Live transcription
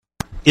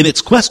In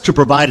its quest to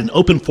provide an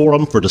open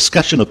forum for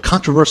discussion of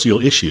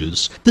controversial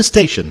issues, this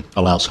station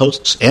allows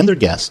hosts and their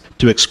guests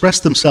to express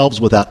themselves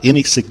without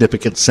any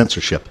significant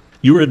censorship.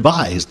 You are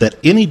advised that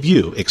any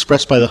view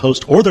expressed by the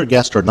host or their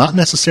guest are not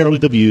necessarily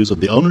the views of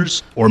the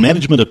owners or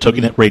management of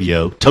TogiNet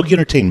Radio, Togi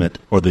Entertainment,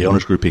 or the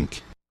Owners Group,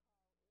 Inc.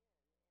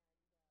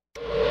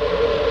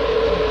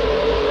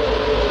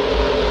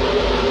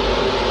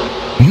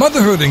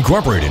 Motherhood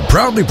Incorporated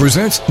proudly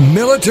presents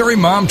Military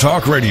Mom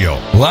Talk Radio,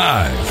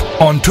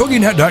 live on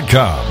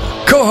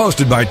TogiNet.com.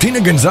 Co-hosted by Tina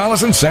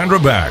Gonzalez and Sandra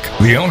Back,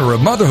 the owner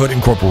of Motherhood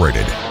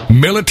Incorporated.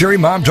 Military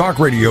Mom Talk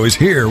Radio is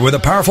here with a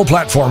powerful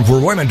platform for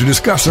women to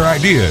discuss their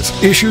ideas,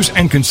 issues,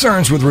 and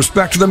concerns with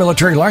respect to the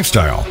military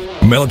lifestyle.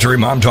 Military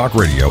Mom Talk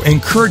Radio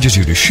encourages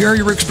you to share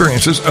your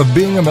experiences of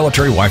being a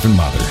military wife and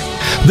mother.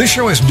 This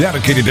show is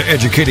dedicated to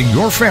educating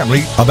your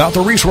family about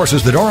the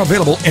resources that are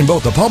available in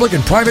both the public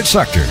and private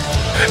sector.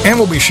 And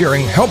we'll be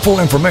sharing helpful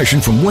information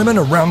from women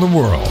around the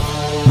world.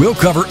 We'll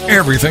cover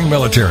everything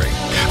military,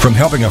 from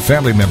helping a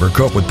family member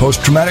cope with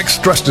post-traumatic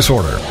stress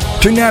disorder,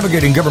 to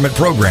navigating government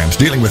programs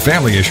dealing with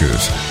family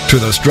issues, to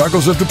the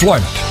struggles of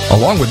deployment,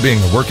 along with being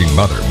a working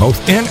mother, both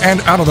in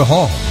and out of the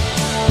home.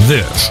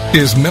 This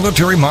is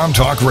Military Mom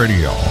Talk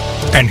Radio.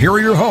 And here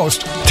are your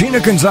hosts, Tina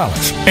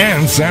Gonzalez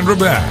and Sandra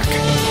Back.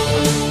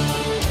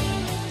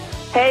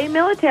 Hey,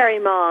 military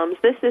moms.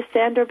 This is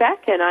Sandra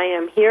Beck, and I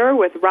am here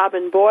with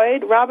Robin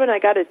Boyd. Robin, I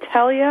got to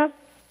tell you,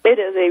 it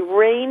is a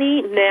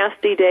rainy,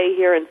 nasty day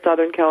here in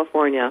Southern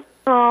California.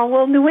 Oh,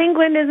 well, New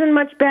England isn't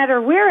much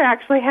better. We're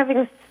actually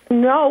having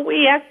snow.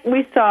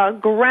 We saw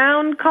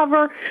ground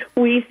cover.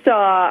 We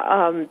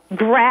saw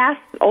grass,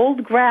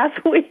 old grass.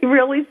 We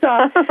really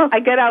saw. I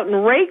got out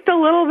and raked a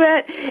little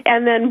bit,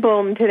 and then,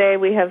 boom, today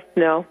we have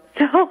snow.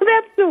 So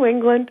that's New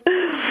England.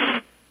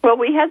 Well,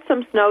 we had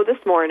some snow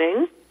this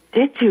morning.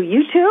 Did you?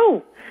 You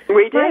too?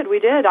 We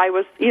did. I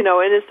was,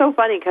 and it's so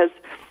funny because,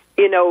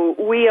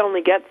 we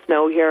only get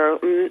snow here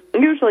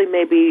usually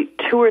maybe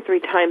 2 or 3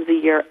 times a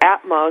year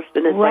at most,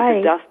 and it's like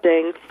a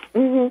dusting.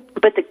 Mm-hmm.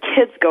 But the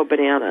kids go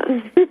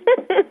bananas.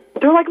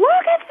 They're like,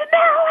 look, it's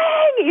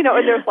snowing!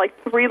 And there's like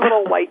 3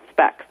 little white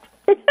specks.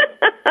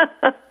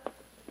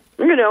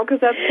 Because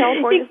that's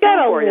California. You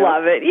gotta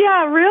love it.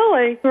 Yeah,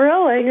 really.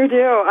 You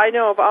do. I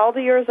know. Of all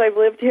the years I've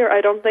lived here,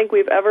 I don't think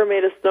we've ever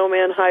made a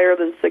snowman higher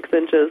than 6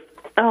 inches.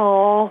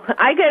 Oh,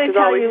 I got to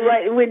tell you,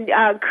 when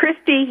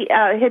Christy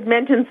had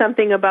mentioned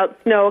something about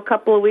snow a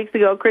couple of weeks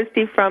ago,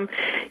 Christy from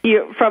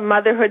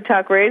Motherhood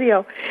Talk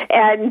Radio,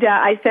 and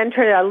I sent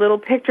her a little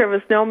picture of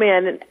a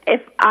snowman, and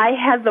if I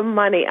had the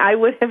money, I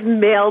would have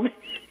mailed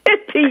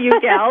it to you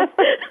gals.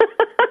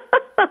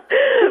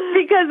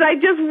 Because I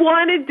just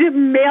wanted to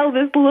mail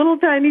this little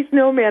tiny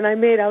snowman I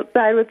made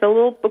outside with a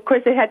little, of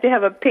course it had to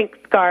have a pink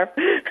scarf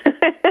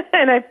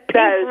and a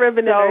pink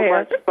ribbon in her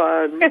hair. So much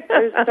fun.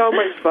 It's so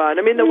much fun.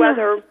 I mean, the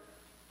weather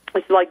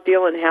is like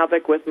dealing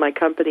havoc with my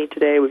company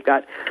today. We've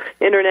got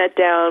internet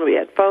down, we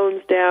had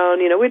phones down.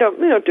 We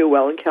don't do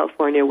well in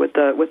California with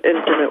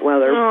inclement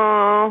weather.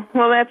 Oh,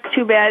 well, that's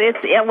too bad.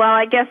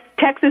 I guess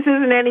Texas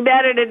isn't any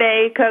better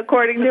today,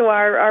 according to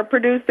our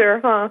producer,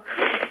 huh?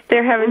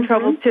 They're having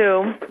trouble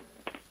too.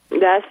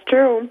 That's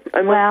true.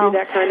 I must be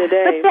that kind of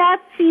day. But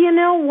that's,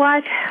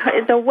 what?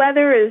 The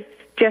weather is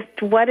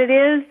just what it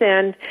is,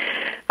 and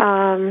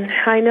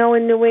I know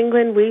in New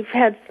England we've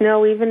had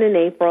snow even in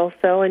April,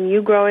 and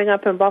you growing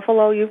up in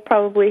Buffalo, you've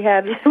probably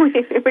had... we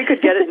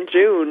could get it in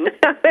June.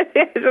 I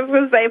was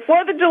going to say,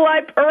 4th of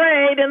July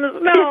parade in the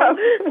snow.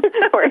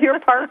 Yeah. Or your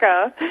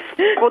parka.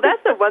 Well,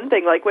 that's the one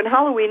thing. Like, when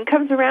Halloween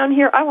comes around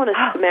here, I want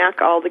to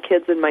smack all the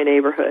kids in my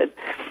neighborhood.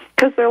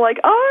 Because they're like,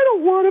 I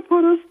don't want to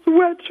put a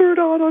sweatshirt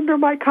on under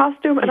my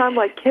costume. And I'm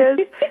like,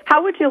 kids,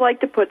 how would you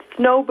like to put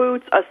snow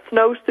boots, a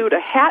snowsuit,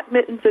 a hat,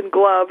 mittens, and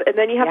glove, and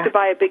then you have to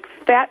buy a big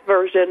fat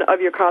version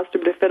of your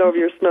costume to fit over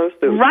your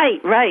snowsuit?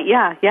 Right,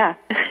 yeah. Yeah.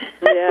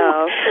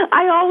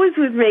 I always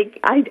would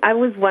I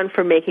was one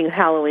for making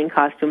Halloween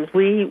costumes.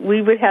 We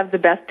would have the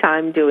best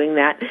time doing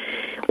that.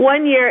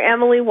 One year,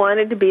 Emily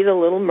wanted to be the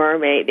Little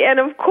Mermaid. And,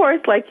 of course,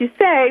 like you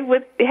say,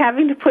 with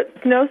having to put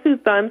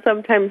snowsuits on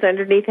sometimes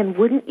underneath, and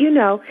wouldn't you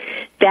know,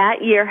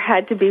 that year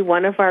had to be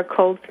one of our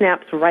cold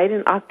snaps right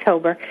in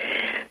October.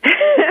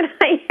 And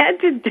I had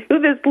to do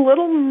this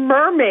Little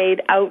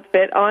Mermaid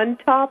outfit on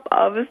top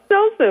of a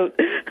snowsuit.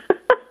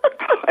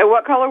 And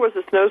what color was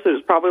the snowsuit? It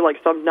was probably like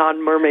some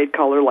non-mermaid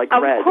color, like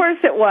red. Of course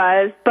it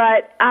was,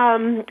 but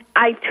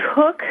I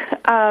took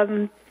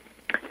a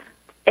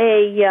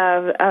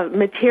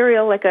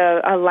material, like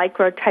a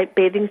lycra-type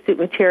bathing suit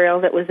material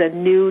that was a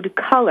nude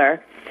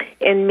color,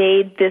 and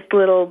made this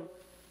little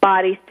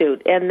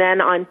bodysuit, and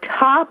then on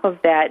top of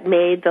that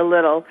made the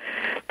little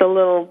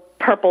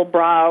purple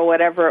bra or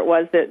whatever it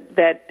was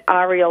that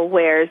Ariel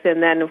wears,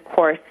 and then of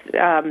course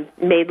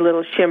made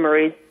little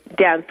shimmeries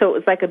down, so it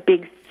was like a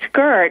big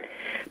skirt,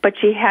 but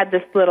she had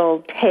this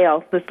little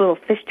tail, this little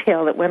fish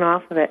tail that went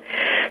off of it.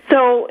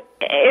 So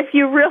if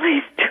you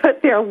really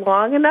stood there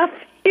long enough,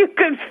 you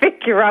could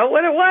figure out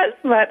what it was.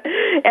 But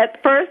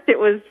at first it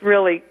was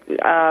really,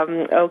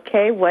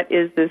 okay, what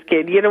is this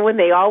kid? You know, when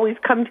they always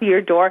come to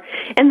your door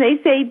and they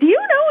say, do you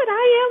know what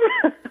I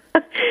am?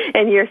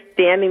 And you're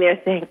standing there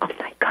saying, oh,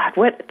 my God,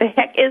 what the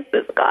heck is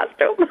this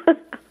costume?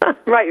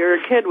 Right,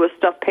 you're a kid with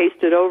stuff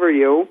pasted over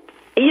you.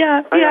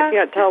 Yeah, I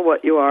can't tell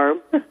what you are.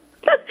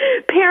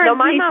 Parents no,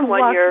 my need mom to one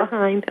walk year.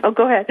 behind. Oh,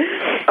 go ahead.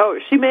 Oh,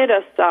 she made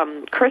us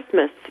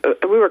Christmas.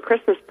 We were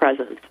Christmas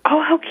presents.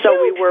 Oh, how cute!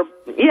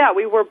 So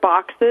we were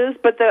boxes.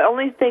 But the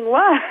only thing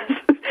was,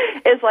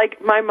 is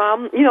like my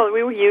mom. You know,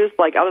 we would use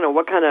like I don't know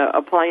what kind of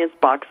appliance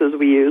boxes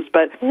we used,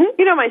 but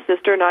you know, my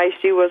sister and I.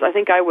 I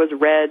think I was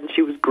red and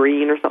she was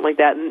green or something like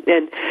that,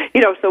 and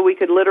you know, so we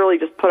could literally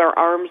just put our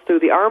arms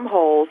through the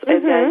armholes,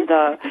 and then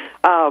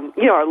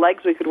you know, our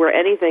legs we could wear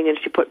anything, and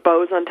she put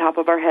bows on top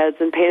of our heads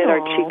and painted our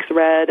cheeks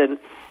red and.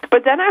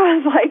 But then I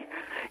was like,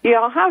 you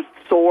know how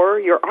sore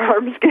your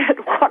arms get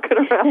walking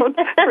around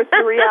for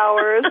 3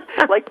 hours,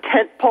 like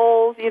tent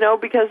poles, you know,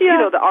 because, you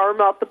know, the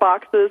arm out the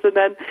boxes, and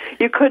then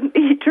you couldn't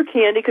eat your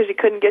candy because you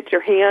couldn't get your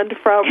hand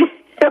from, you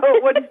know,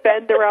 it wouldn't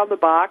bend around the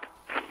box.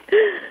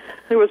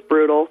 It was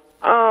brutal.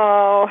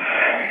 Oh,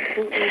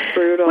 it was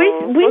brutal.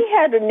 We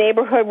had a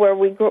neighborhood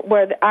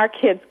where our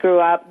kids grew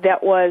up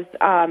that was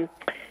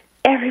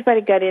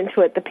everybody got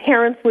into it. The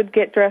parents would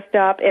get dressed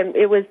up, and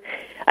it was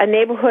a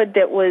neighborhood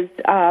that was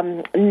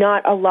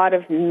not a lot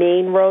of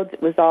main roads.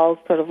 It was all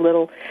sort of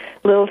little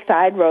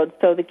side roads,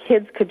 so the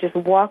kids could just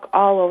walk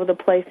all over the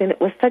place, and it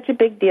was such a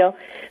big deal.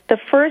 The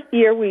first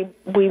year we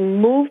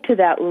moved to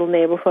that little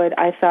neighborhood,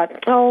 I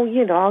thought, oh,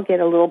 you know, I'll get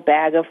a little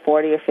bag of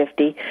 40 or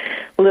 50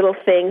 little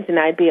things, and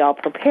I'd be all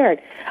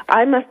prepared.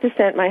 I must have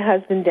sent my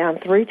husband down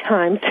 3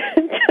 times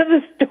to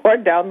the store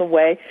down the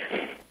way.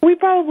 We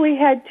probably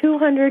had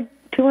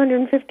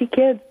 250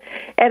 kids,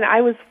 and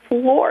I was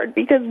floored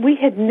because we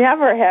had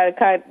never had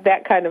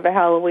that kind of a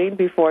Halloween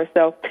before.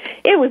 So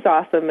it was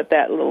awesome at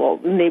that little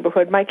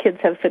neighborhood. My kids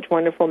have such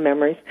wonderful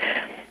memories.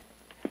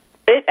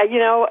 You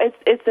know,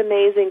 it's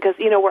amazing because,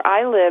 you know, where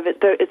I live,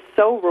 it's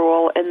so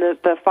rural, and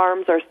the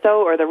farms are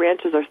or the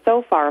ranches are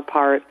so far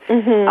apart.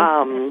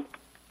 Then,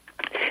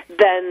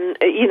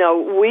 you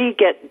know, we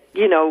get,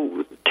 you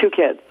know, 2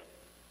 kids.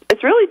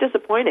 It's really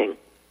disappointing.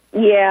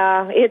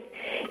 Yeah,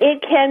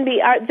 it can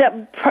be.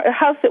 The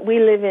house that we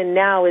live in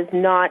now is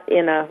not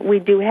we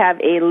do have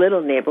a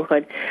little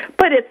neighborhood,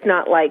 but it's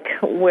not like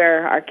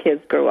where our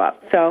kids grew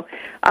up. So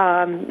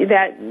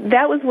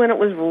that was when it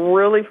was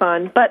really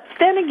fun. But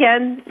then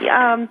again,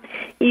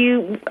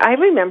 I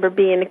remember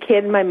being a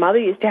kid, and my mother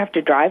used to have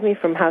to drive me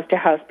from house to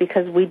house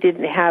because we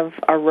didn't have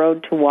a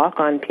road to walk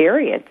on,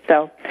 period.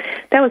 So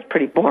that was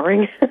pretty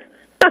boring.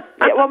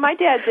 Yeah, well, my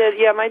dad did.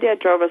 Yeah, my dad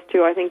drove us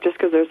too. I think just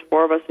because there's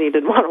 4 of us and he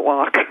didn't want to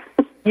walk.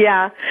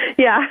 Yeah.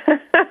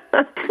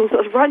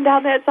 So run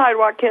down that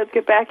sidewalk, kids,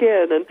 get back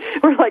in. And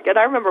we're like, and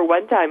I remember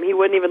one time he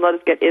wouldn't even let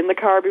us get in the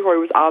car before he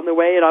was on the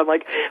way, and I'm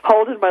like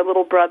holding my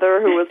little brother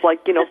who was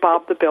like, you know,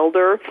 Bob the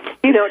Builder,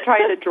 you know,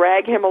 trying to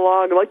drag him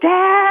along. I'm like,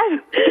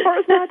 Dad, the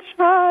door's not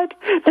shut.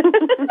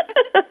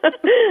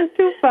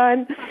 Too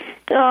fun.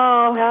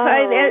 Oh, no.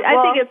 I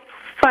think it's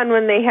fun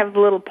when they have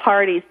little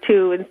parties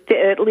too, and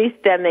at least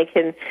then they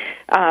can,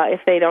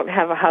 if they don't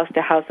have a house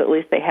to house, at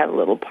least they have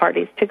little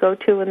parties to go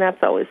to, and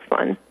that's always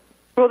fun.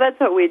 Well, that's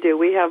what we do.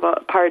 We have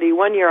a party.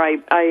 One year I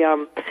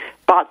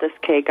bought this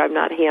cake. I'm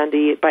not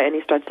handy by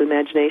any stretch of the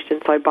imagination,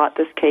 so I bought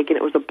this cake, and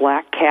it was a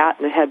black cat,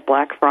 and it had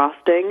black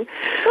frosting.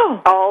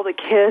 Oh. All the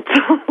kids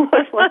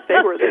looked like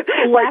they were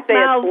like they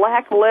had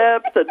black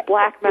lips and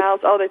black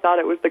mouths. Oh, they thought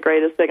it was the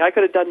greatest thing. I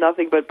could have done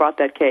nothing but bought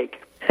that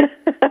cake.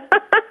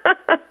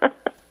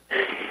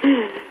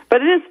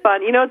 But it is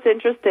fun. You know, it's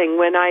interesting.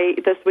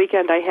 This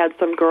weekend I had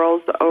some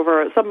moms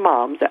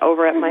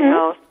over at my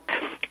house.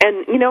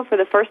 And, you know, for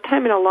the first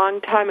time in a long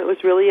time, it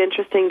was really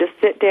interesting to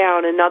sit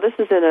down. And now this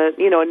is in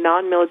a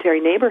non-military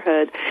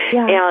neighborhood.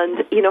 Yeah.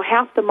 And, you know,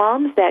 half the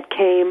moms that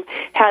came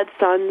had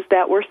sons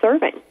that were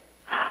serving.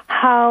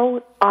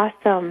 How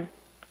awesome.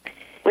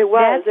 It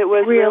was. It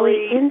was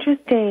really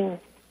interesting.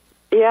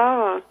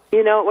 Yeah,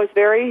 you know, it was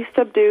very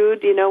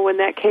subdued, you know, when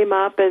that came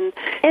up. And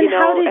you know,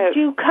 how did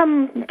you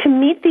come to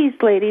meet these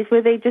ladies?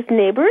 Were they just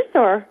neighbors,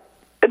 or?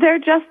 They're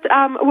just,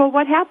 well,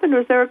 what happened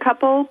was there were a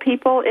couple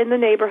people in the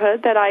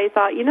neighborhood that I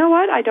thought, you know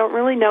what, I don't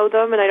really know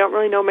them, and I don't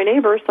really know my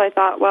neighbors, so I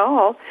thought, well,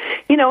 I'll,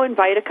 you know,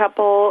 invite a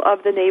couple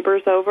of the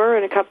neighbors over,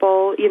 and a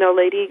couple, you know,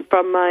 lady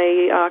from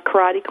my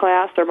karate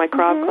class or my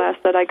Krav class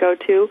that I go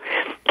to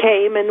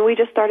came, and we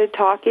just started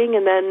talking,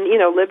 and then, you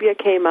know, Libya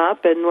came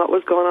up, and what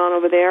was going on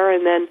over there,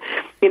 and then,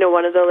 you know,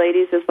 one of the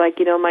ladies is like,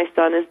 you know, my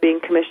son is being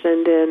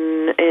commissioned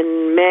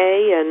in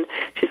May, and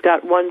she's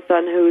got one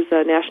son who's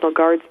a National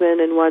Guardsman,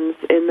 and one's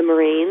in the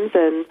Marines,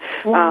 and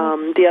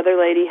the other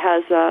lady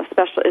has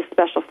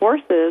special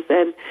forces,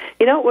 and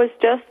you know, it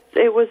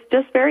was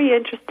just very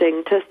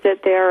interesting to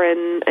sit there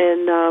and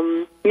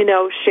you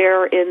know,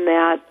 share in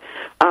that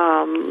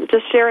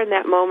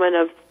moment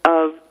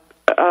of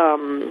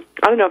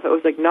I don't know if it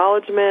was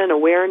acknowledgement,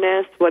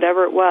 awareness,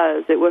 whatever it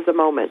was a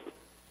moment.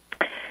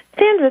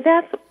 Sandra,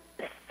 that's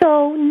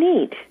so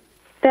neat.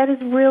 That is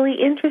really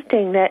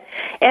interesting.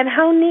 And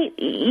how neat.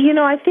 You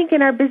know, I think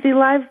in our busy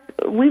lives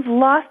we've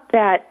lost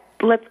that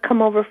let's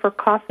come over for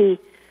coffee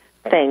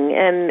thing,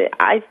 and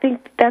I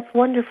think that's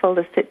wonderful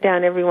to sit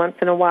down every once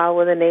in a while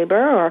with a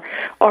neighbor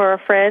or a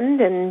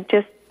friend and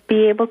just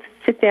be able to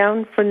sit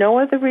down for no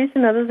other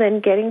reason other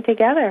than getting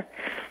together.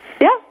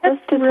 Yeah, that's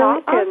just to really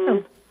talk. Awesome.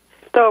 And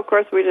so, of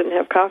course, we didn't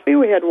have coffee.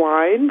 We had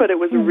wine, but it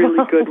was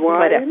really good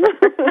wine.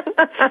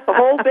 A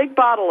whole big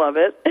bottle of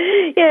it.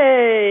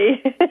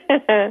 Yay!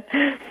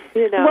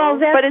 You know, well,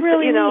 that's but it's,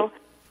 really you know, neat.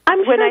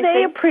 I'm sure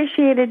they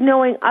appreciated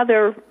knowing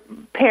other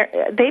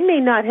they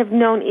may not have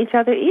known each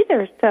other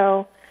either,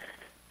 so...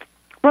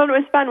 Well, it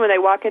was fun when they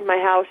walk in my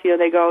house. You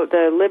know,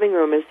 the living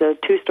room is a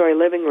 2-story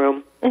living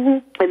room,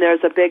 and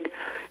there's a big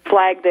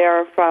flag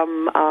there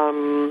from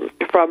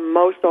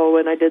Mosul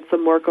when I did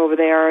some work over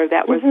there.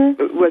 That was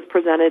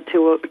presented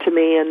to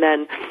me, and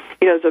then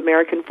there's the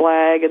American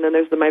flag, and then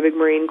there's my big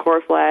Marine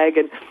Corps flag,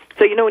 and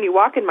so when you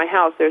walk in my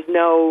house, there's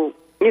no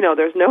no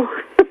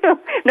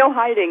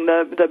hiding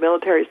the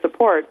military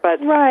support, but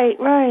right.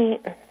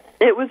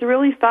 It was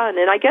really fun,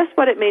 and I guess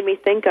what it made me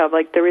think of,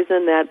 like the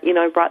reason that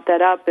I brought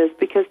that up is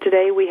because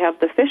today we have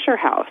the Fisher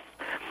House,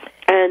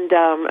 and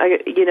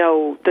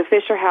the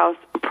Fisher House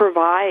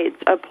provides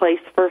a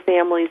place for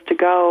families to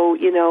go,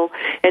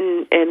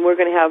 and we're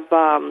going to have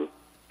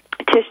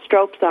Tish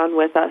Stropes on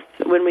with us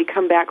when we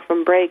come back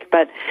from break,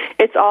 but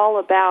it's all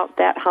about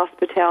that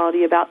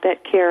hospitality, about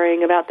that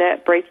caring, about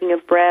that breaking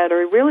of bread,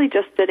 or really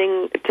just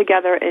sitting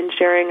together and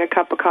sharing a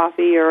cup of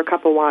coffee or a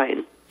cup of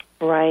wine.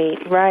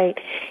 Right.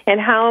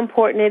 And how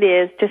important it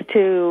is just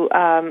to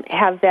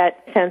have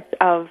that sense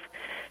of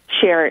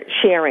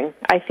sharing.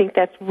 I think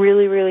that's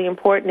really, really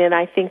important, and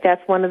I think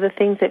that's one of the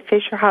things that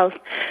Fisher House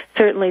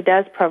certainly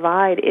does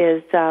provide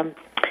is a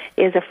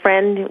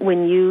friend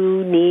when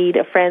you need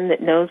a friend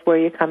that knows where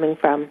you're coming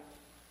from.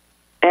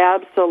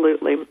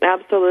 Absolutely.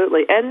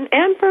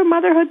 And for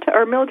Motherhood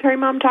or Military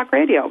Mom Talk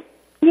Radio.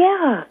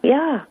 Yeah.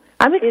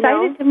 I'm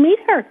excited to meet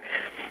her.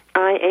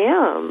 I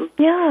am.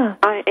 Yeah.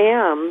 I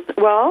am.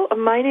 Well,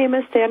 my name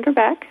is Sandra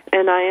Beck,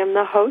 and I am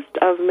the host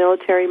of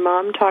Military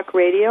Mom Talk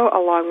Radio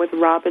along with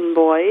Robin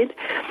Boyd.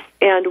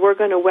 And we're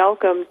going to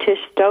welcome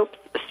Tish Stropes.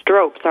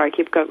 Sorry,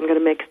 I'm going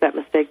to make that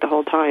mistake the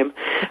whole time.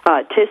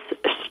 Tish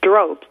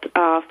Stropes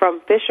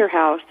from Fisher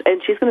House,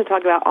 and she's going to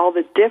talk about all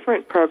the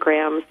different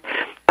programs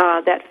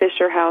that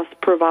Fisher House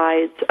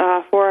provides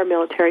for our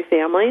military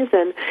families.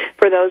 And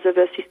for those of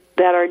us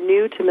that are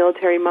new to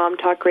Military Mom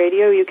Talk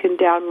Radio, you can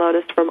download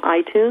us from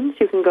iTunes.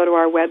 You can go to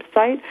our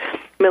website,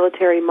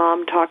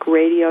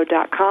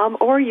 militarymomtalkradio.com,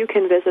 or you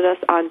can visit us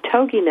on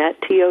TogiNet,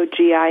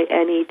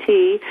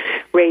 TOGINET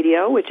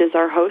radio, which is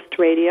our host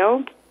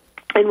radio.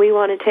 And we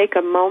want to take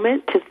a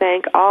moment to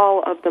thank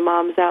all of the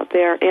moms out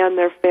there and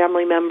their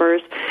family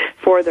members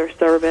for their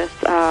service,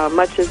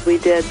 much as we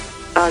did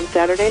on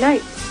Saturday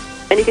night.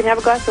 And you can have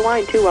a glass of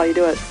wine, too, while you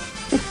do it.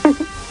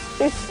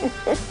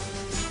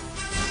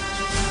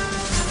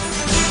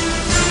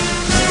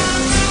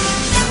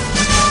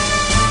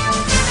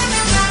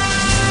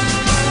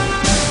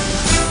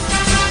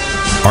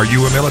 Are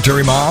you a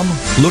military mom?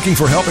 Looking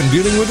for help in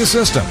dealing with the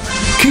system?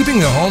 Keeping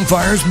the home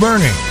fires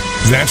burning?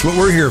 That's what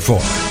we're here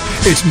for.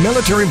 It's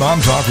Military Mom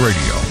Talk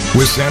Radio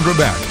with Sandra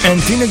Beck and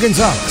Tina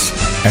Gonzalez.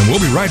 And we'll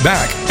be right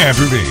back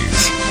after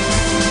these.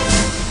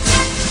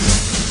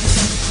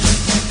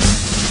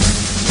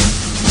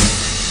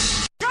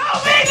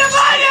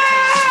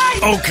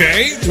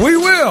 Okay, we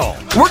will.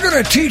 We're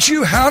going to teach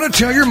you how to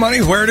tell your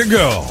money where to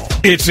go.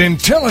 It's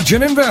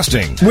Intelligent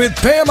Investing with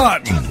Pam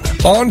Otten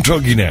on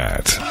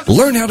TogiNet.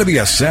 Learn how to be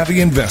a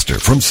savvy investor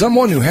from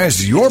someone who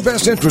has your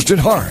best interest at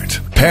heart.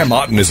 Pam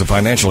Otten is a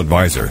financial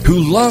advisor who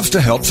loves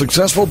to help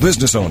successful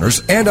business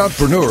owners and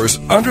entrepreneurs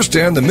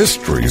understand the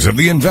mysteries of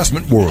the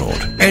investment world.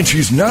 And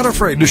she's not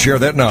afraid to share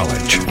that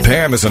knowledge.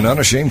 Pam is an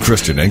unashamed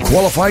Christian and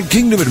qualified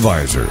kingdom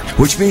advisor,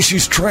 which means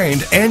she's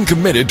trained and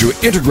committed to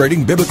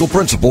integrating biblical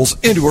principles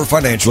into her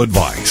financial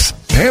advice.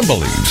 Pam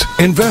believes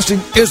investing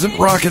isn't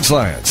rocket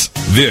science.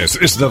 This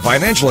is the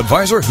financial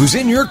advisor who's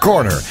in your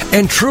corner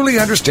and truly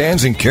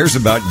understands and cares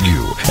about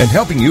you and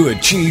helping you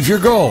achieve your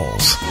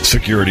goals.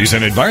 Securities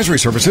and advisory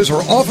services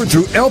are offered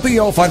through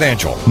LPL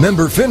Financial,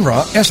 member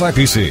FINRA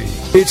SIPC.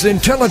 It's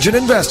Intelligent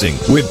Investing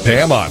with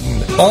Pam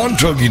Otten on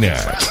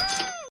TogiNet.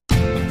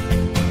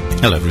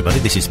 Hello everybody,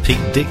 this is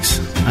Pete Dix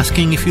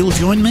asking if you'll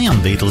join me on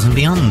Beatles and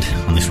Beyond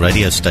on this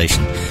radio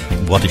station.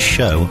 What a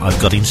show I've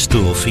got in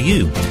store for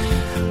you.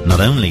 Not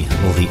only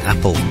all the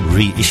Apple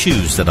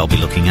reissues that I'll be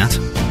looking at,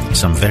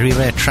 some very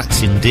rare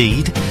tracks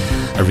indeed,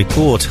 a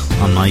report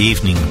on my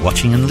evening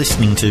watching and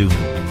listening to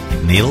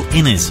Neil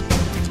Innes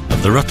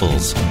of the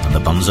Ruttles and the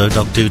Bonzo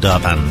Dog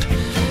Doodah Band.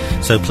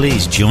 So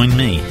please join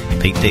me,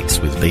 Pete Dix,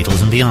 with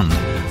Beatles and Beyond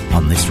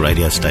on this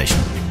radio station.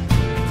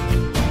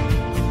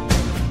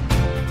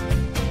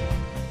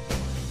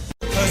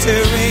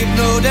 There ain't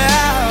no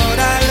doubt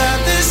I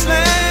love this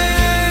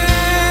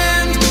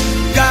land.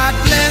 God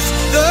bless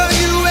the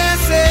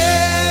USA.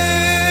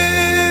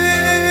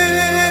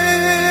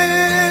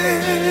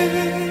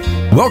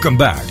 Welcome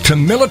back to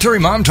Military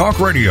Mom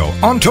Talk Radio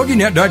on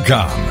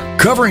TogiNet.com,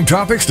 covering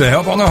topics to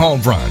help on the home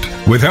front,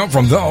 with help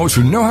from those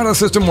who know how the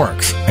system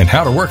works and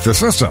how to work the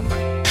system.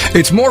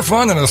 It's more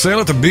fun than a sale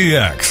at the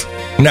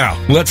BX. Now,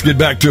 let's get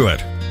back to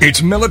it.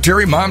 It's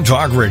Military Mom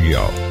Talk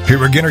Radio.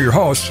 Here again are your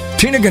hosts,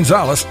 Tina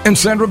Gonzalez and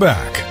Sandra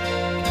Beck.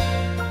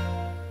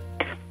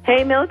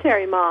 Hey,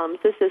 military moms,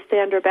 this is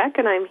Sandra Beck,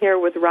 and I'm here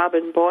with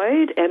Robin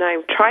Boyd, and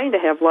I'm trying to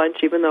have lunch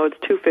even though it's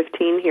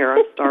 2:15 here.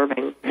 I'm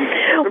starving.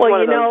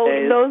 Well, you know,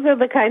 those are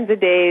the kinds of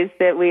days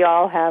that we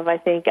all have, I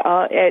think.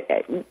 All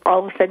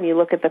of a sudden you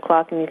look at the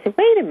clock and you say,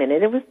 wait a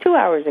minute, it was 2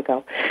 hours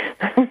ago.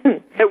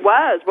 It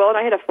was. Well, and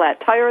I had a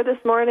flat tire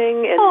this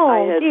morning, and I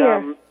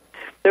had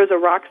there was a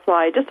rock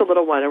slide, just a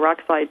little one, a rock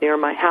slide near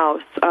my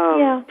house.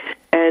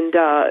 And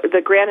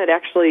the granite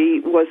actually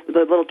was, the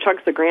little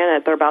chunks of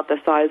granite, they're about the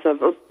size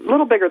of, a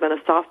little bigger than a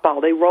softball.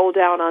 They roll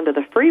down onto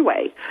the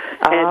freeway.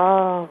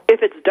 And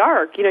if it's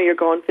dark, you know, you're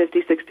going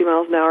 50, 60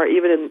 miles an hour,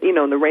 even in, you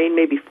know, in the rain,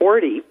 maybe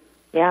 40.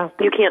 Yeah.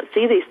 You can't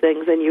see these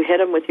things, and you hit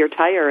them with your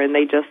tire, and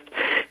they just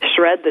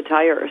shred the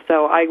tire.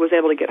 So I was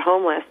able to get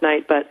home last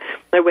night, but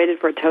I waited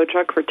for a tow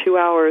truck for 2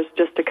 hours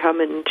just to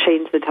come and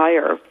change the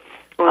tire.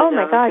 Oh,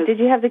 my God. Did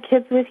you have the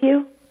kids with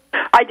you?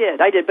 I did.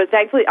 But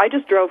thankfully, I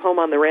just drove home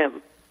on the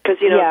rim. Because,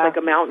 you know, it's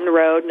like a mountain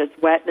road, and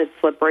it's wet, and it's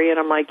slippery, and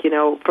I'm like, you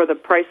know, for the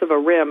price of a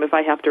rim, if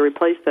I have to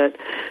replace it,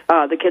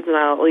 the kids and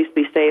I will at least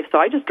be safe. So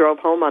I just drove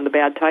home on the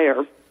bad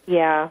tire.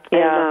 Yeah.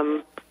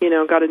 And, you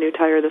know, got a new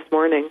tire this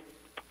morning.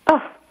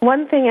 Oh,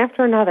 one thing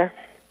after another.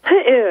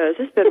 It is.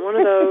 It's been one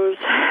of those,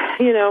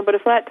 you know, but a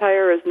flat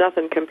tire is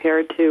nothing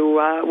compared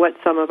to what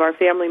some of our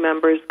family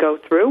members go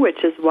through,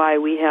 which is why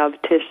we have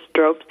Tish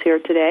Stropes here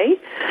today.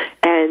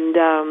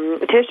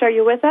 And, Tish, are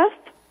you with us?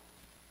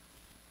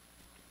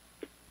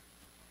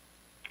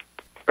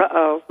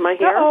 Uh-oh. Am I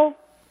here? Uh-oh.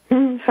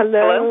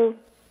 Hello.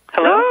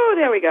 Oh,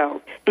 there we go.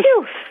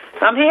 Phew.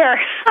 I'm here.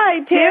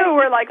 Hi, Tish.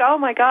 We're like, oh,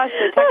 my gosh,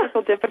 the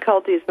technical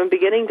difficulties from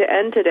beginning to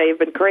end today have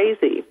been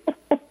crazy.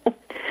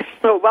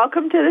 So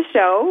welcome to the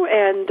show,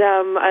 and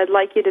I'd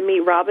like you to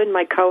meet Robin,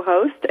 my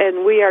co-host,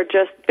 and we are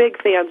just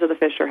big fans of the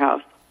Fisher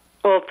House.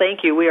 Well,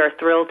 thank you. We are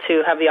thrilled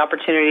to have the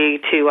opportunity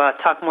to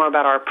talk more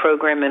about our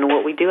program and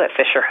what we do at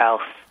Fisher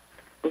House.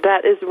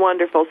 That is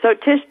wonderful. So,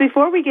 Tish,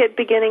 before we get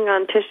beginning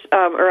on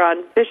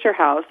on Fisher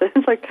House,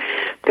 it's like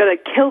going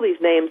to kill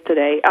these names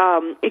today.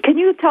 Can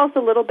you tell us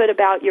a little bit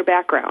about your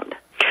background?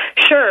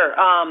 Sure.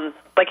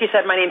 Like you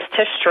said, my name's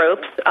Tish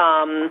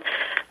Stropes.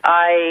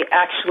 I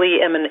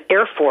actually am an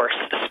Air Force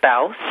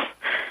spouse,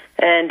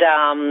 and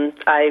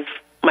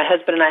my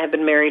husband and I have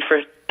been married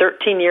for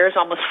 13 years,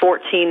 almost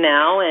 14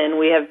 now, and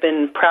we have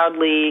been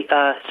proudly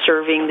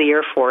serving the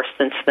Air Force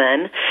since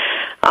then.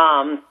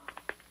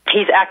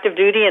 He's active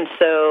duty, and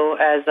so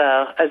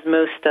as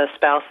most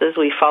spouses,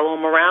 we follow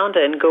him around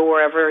and go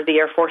wherever the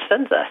Air Force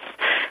sends us.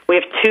 We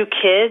have two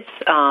kids.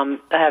 I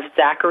have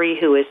Zachary,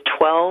 who is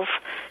 12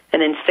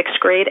 and in 6th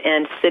grade,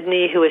 and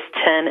Sydney, who is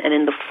 10 and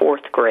in the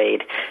 4th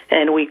grade.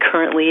 And we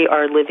currently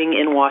are living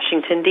in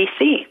Washington,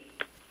 D.C.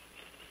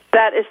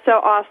 That is so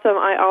awesome.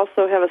 I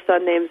also have a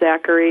son named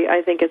Zachary.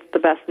 I think it's the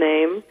best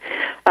name.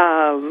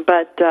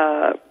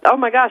 Oh,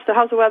 my gosh, so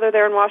how's the weather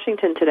there in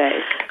Washington today?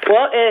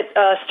 Well, it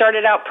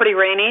started out pretty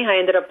rainy. I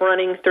ended up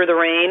running through the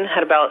rain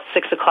at about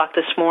 6 o'clock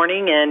this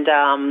morning.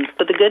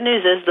 But the good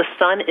news is the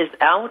sun is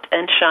out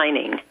and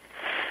shining,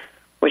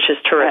 which is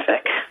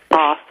terrific.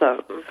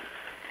 Awesome.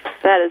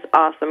 That is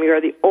awesome. You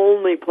are the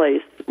only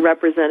place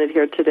represented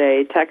here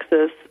today,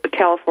 Texas,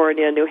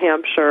 California, New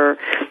Hampshire,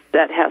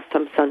 that has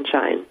some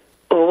sunshine.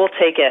 Well, we'll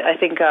take it. I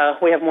think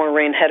we have more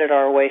rain headed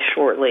our way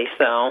shortly,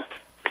 so.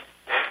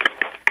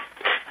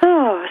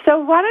 Oh, so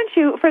why don't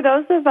you, for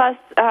those of us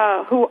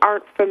who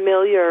aren't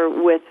familiar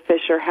with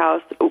Fisher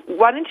House,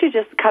 why don't you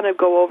just kind of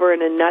go over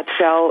in a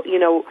nutshell, you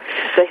know,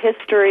 the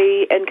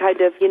history and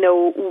kind of, you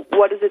know,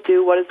 what does it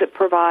do, what does it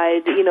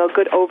provide, you know, a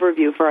good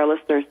overview for our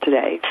listeners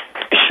today.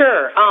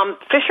 Sure.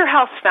 Fisher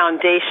House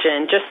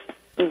Foundation,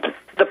 just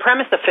the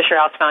premise of Fisher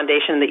House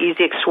Foundation, the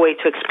easiest way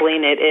to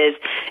explain it is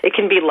it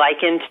can be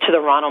likened to the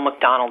Ronald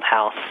McDonald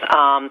House,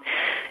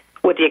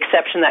 with the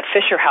exception that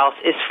Fisher House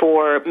is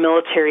for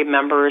military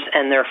members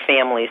and their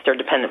families, their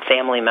dependent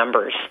family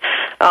members.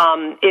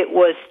 It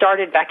was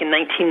started back in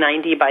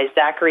 1990 by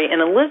Zachary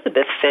and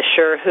Elizabeth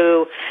Fisher,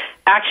 who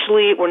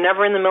actually were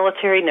never in the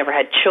military, never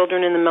had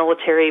children in the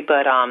military,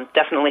 but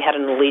definitely had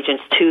an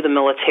allegiance to the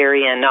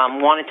military and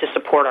wanted to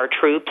support our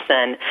troops,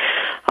 and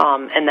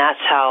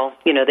that's how,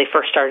 you know, they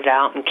first started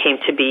out and came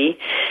to be.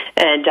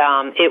 And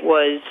it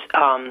was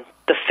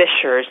the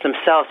Fishers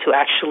themselves who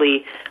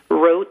actually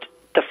wrote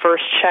the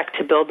first check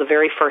to build the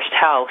very first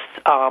house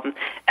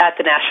at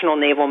the National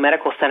Naval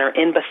Medical Center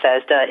in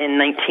Bethesda in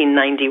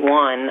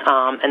 1991,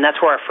 and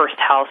that's where our first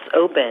house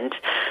opened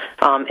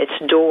its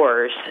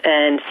doors.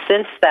 And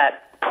since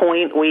that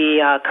point,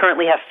 we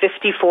currently have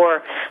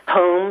 54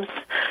 homes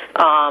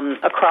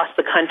across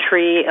the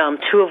country,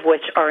 2 of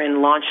which are in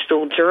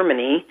Landstuhl,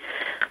 Germany.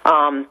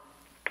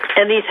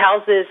 And these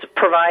houses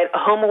provide a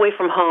home away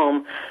from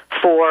home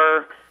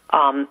for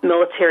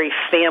military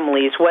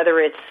families, whether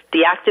it's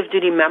the active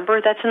duty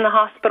member that's in the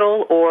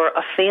hospital or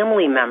a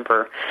family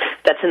member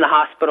that's in the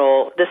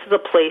hospital. This is a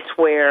place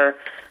where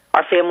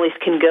our families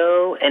can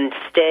go and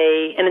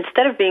stay, and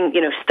instead of being,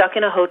 stuck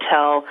in a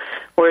hotel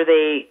where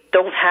they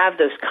don't have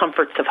those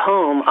comforts of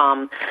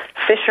home,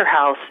 Fisher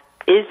House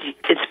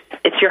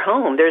it's your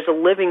home. There's a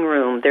living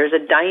room, there's a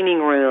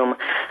dining room,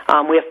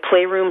 we have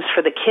playrooms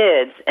for the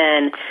kids,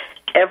 and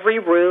every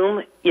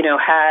room,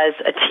 has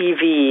a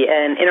TV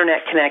and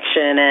internet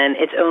connection and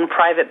its own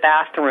private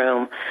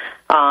bathroom.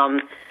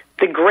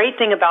 The great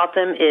thing about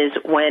them is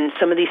when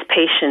some of these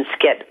patients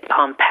get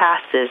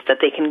passes that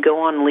they can go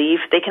on leave,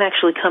 they can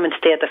actually come and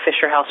stay at the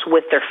Fisher House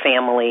with their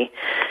family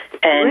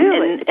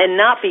and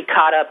not be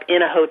caught up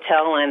in a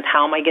hotel and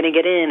how am I going to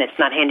get in? It's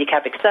not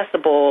handicap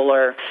accessible,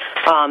 or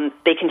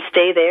they can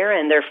stay there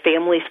and their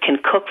families can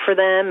cook for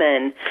them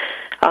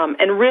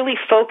and really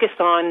focus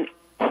on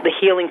the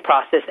healing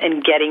process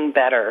and getting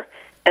better.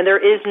 And there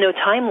is no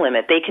time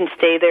limit. They can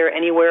stay there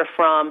anywhere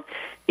from,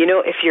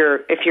 if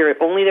you're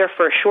only there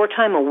for a short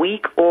time, a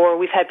week, or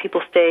we've had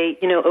people stay,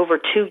 over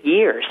 2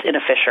 years in a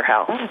Fisher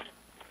House.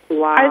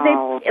 Wow. Are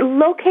they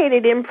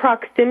located in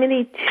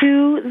proximity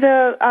to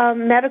the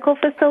medical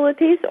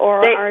facilities,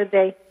 or are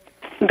they?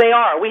 They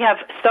are. We have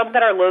some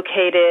that are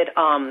located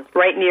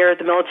right near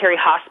the military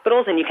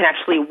hospitals, and you can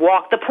actually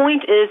walk. The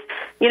point is,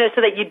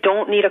 so that you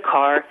don't need a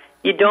car.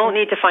 You don't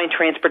need to find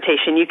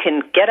transportation. You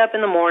can get up in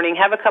the morning,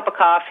 have a cup of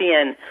coffee,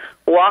 and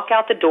walk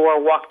out the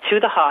door, walk to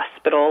the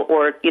hospital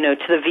or,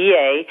 to the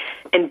VA,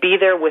 and be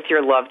there with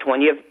your loved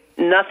one. You have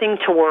nothing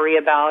to worry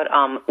about.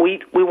 We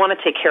want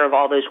to take care of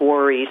all those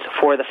worries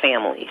for the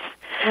families.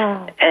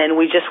 Oh. And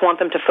we just want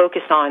them to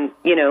focus on,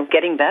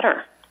 getting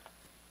better.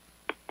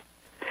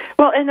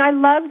 Well, and I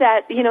love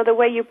that, the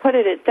way you put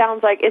it, it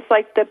sounds like it's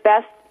like the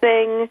best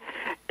thing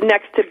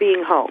next to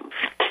being home.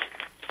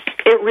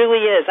 It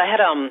really is. I had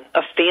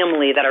a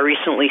family that I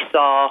recently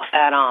saw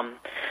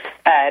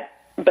at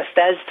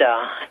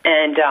Bethesda,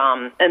 and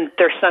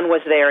their son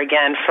was there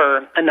again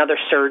for another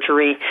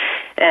surgery,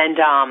 and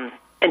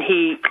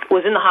he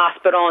was in the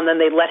hospital, and then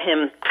they let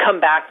him come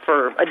back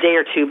for a day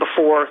or two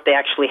before they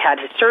actually had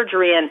his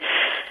surgery, and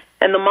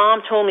the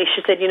mom told me,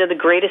 she said, the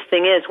greatest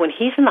thing is when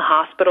he's in the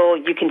hospital,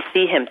 you can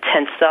see him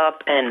tense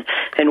up and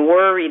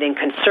worried and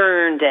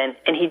concerned,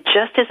 and he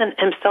just isn't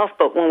himself.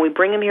 But when we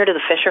bring him here to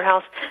the Fisher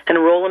House and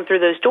roll him through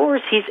those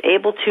doors, he's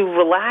able to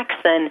relax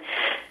and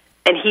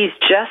he's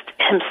just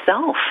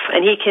himself.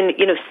 And he can,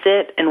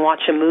 sit and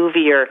watch a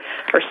movie or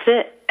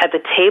sit at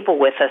the table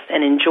with us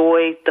and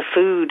enjoy the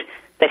food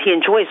that he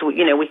enjoys.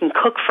 We can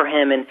cook for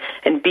him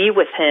and be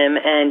with him,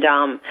 and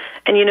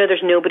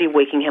there's nobody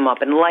waking him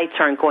up, and lights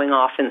aren't going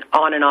off and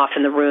on and off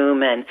in the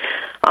room, and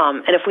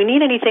if we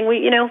need anything,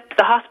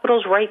 the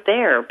hospital's right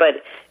there,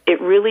 but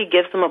it really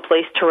gives them a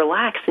place to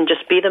relax and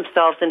just be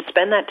themselves and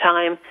spend that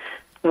time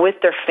with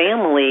their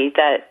family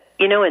that,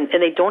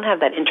 and they don't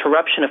have that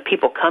interruption of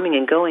people coming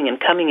and going and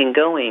coming and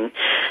going,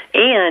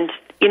 and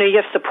you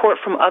have support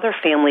from other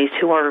families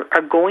who are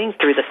going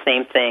through the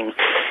same thing.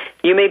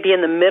 You may be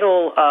in the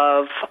middle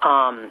of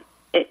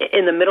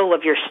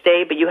your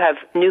stay, but you have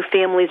new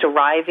families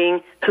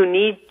arriving who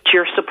need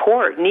your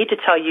support, need to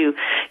tell you,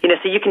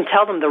 so you can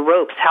tell them the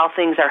ropes, how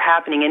things are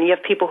happening, and you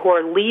have people who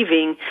are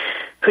leaving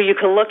who you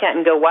can look at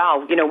and go,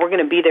 wow, we're going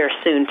to be there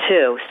soon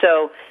too.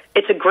 So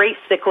it's a great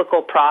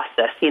cyclical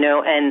process,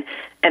 and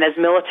as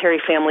military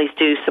families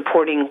do,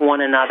 supporting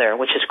one another,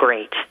 which is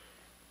great.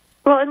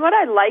 Well, and what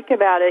I like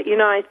about it,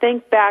 I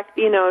think back,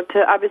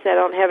 to obviously I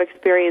don't have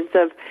experience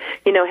of,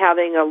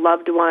 having a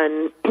loved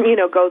one,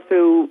 go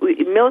through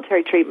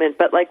military treatment,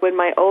 but like when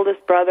my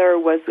oldest brother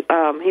was,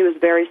 he was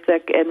very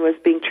sick and was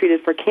being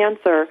treated for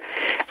cancer,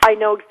 I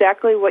know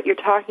exactly what you're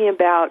talking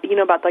about,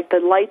 about like the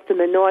lights and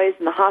the noise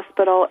in the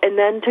hospital, and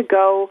then to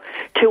go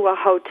to a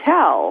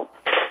hotel.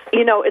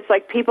 It's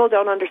like people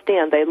don't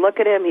understand. They look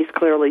at him, he's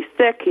clearly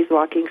sick, he's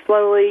walking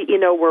slowly,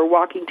 we're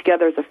walking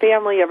together as a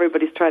family,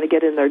 everybody's trying to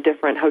get in their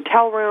different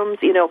hotel rooms,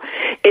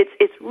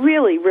 it's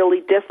really,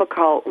 really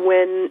difficult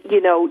when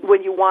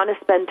you want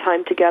to spend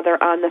time together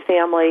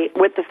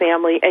with the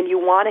family, and you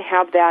want to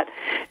have that,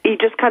 you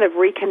just kind of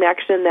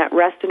reconnection, that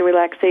rest and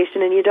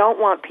relaxation, and you don't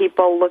want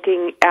people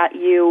looking at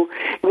you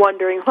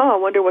wondering, I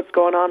wonder what's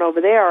going on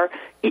over there.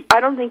 I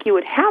don't think you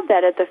would have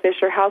that at the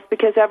Fisher House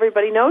because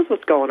everybody knows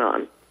what's going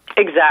on.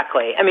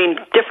 Exactly. I mean,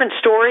 different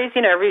stories,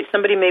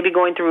 somebody may be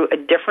going through a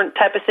different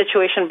type of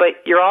situation,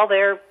 but you're all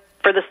there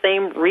for the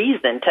same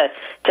reason,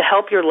 to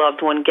help your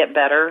loved one get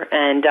better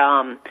and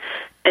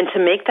to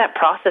make that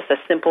process as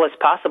simple as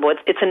possible.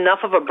 It's enough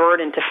of a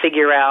burden to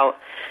figure out,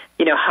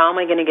 how am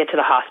I going to get to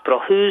the hospital?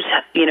 Who's,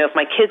 if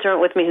my kids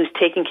aren't with me, who's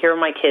taking care of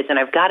my kids? And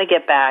I've got to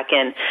get back.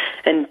 And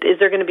is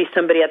there going to be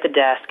somebody at the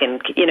desk?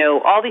 And,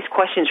 all these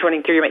questions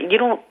running through your mind. You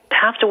don't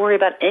have to worry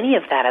about any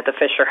of that at the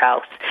Fisher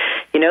House.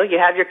 You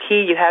have your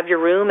key, you have your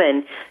room,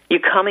 and you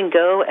come and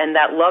go, and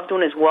that loved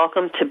one is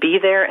welcome to be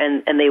there,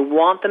 and they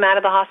want them out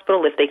of the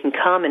hospital if they can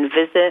come and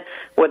visit,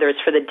 whether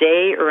it's for the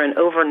day or an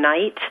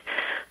overnight.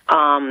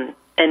 And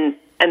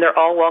they're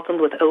all welcomed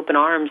with open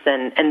arms,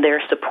 and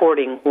they're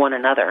supporting one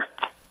another.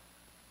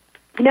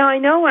 Now, I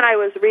know when I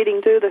was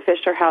reading through the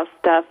Fisher House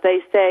stuff, they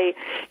say,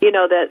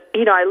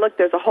 I look,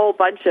 there's a whole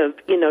bunch of,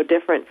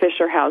 different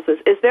Fisher Houses.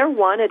 Is there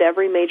one at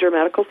every major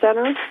medical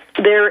center?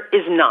 There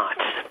is not,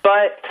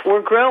 but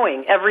we're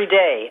growing every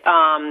day.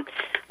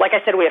 Like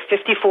I said, we have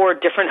 54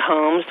 different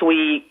homes.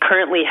 We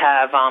currently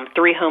have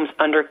 3 homes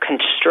under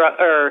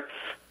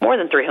more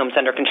than 3 homes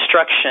under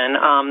construction.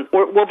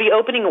 We'll be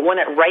opening one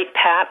at Wright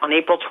Pat on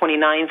April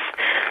 29th,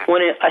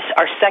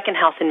 our second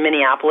house in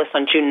Minneapolis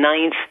on June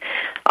 9th.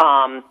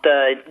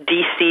 The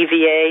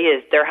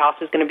DCVA, their house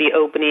is going to be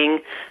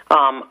opening.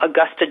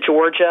 Augusta,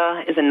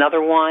 Georgia is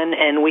another one,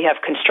 and we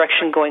have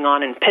construction going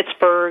on in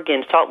Pittsburgh,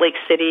 in Salt Lake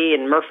City,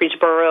 in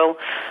Murfreesboro,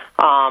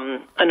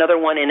 another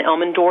one in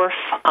Elmendorf,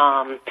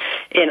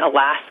 in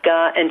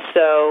Alaska. And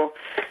so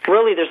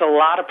really there's a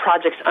lot of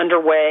projects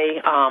underway,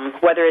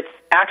 whether it's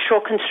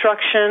actual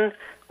construction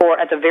or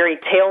at the very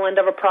tail end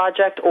of a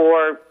project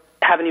or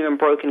haven't even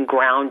broken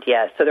ground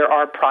yet. So there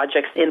are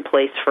projects in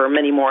place for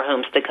many more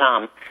homes to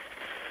come.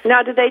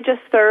 Now, do they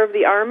just serve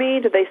the Army?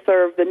 Do they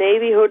serve the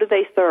Navy? Who do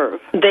they serve?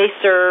 They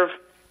serve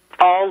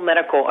all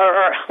medical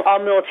or all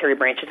military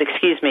branches,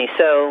 excuse me.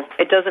 So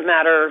it doesn't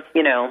matter,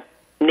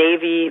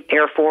 Navy,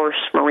 Air Force,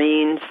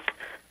 Marines,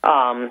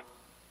 Army.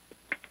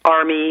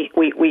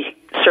 We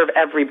serve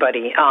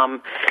everybody.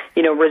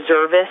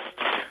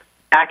 Reservists,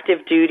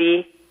 active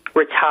duty,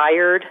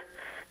 retired.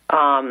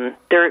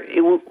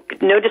 There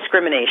no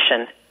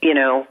discrimination.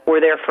 We're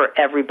there for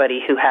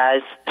everybody who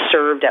has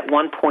served at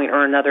one point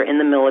or another in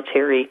the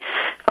military,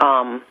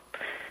 and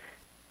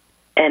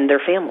their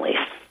families.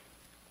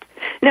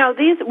 Now,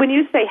 when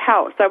you say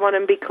house, I want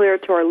to be clear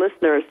to our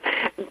listeners.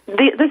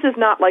 This is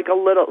not like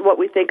what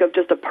we think of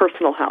just a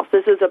personal house.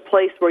 This is a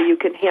place where you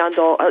can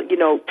handle.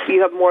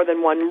 You have more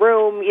than one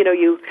room.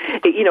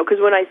 Because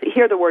when I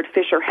hear the word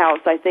Fisher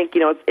House, I think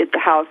it's a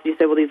house. You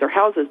say, well, these are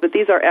houses, but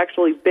these are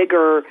actually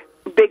bigger.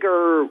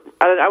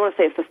 I want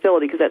to say a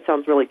facility because that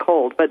sounds really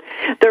cold, but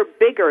they're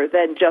bigger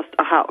than just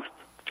a house.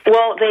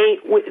 Well,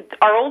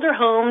 our older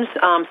homes,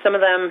 some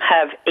of them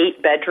have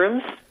 8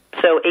 bedrooms.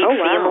 So 8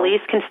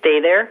 families can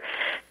stay there,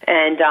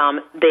 and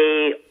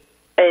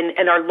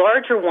and our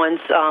larger ones,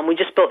 we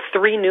just built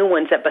 3 new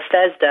ones at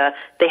Bethesda.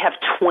 They have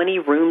 20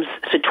 rooms,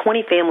 so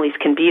 20 families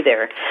can be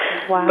there.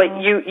 Wow.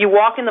 But you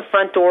walk in the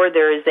front door,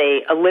 there is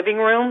a living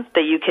room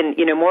that you can,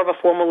 more of a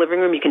formal living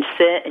room. You can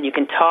sit and you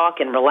can talk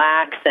and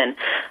relax, and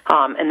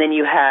then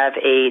you have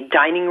a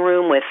dining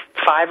room with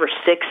 5 or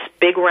 6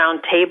 big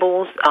round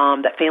tables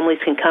that families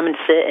can come and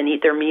sit and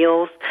eat their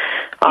meals.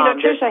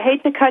 Trish, I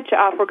hate to cut you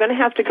off. We're going to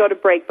have to go to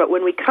break, but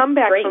when we come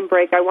back from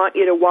break, I want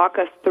you to walk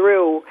us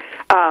through.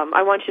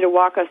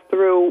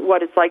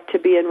 What it's like to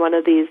be in one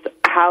of these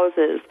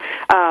houses.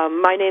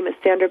 My name is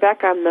Sandra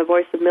Beck. I'm the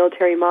voice of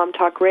Military Mom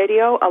Talk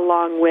Radio,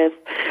 along with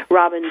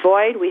Robin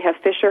Boyd. We have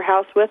Fisher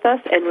House with us,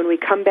 and when we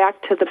come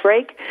back to the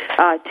break,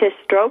 Tish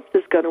Stropes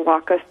is going to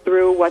walk us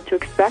through what to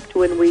expect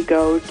when we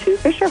go to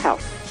Fisher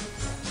House.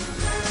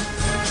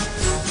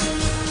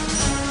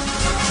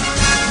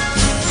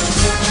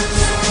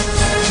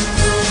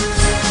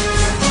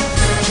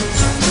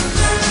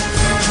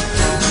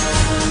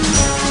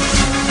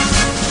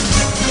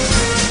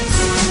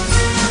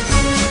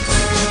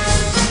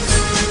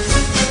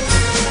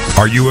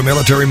 Are you a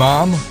military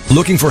mom?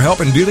 Looking for help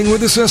in dealing with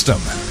the system?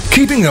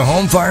 Keeping the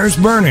home fires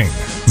burning?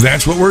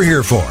 That's what we're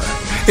here for.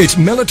 It's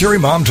Military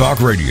Mom Talk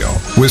Radio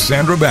with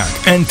Sandra Beck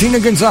and Tina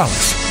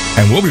Gonzalez.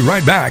 And we'll be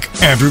right back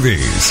after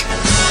these.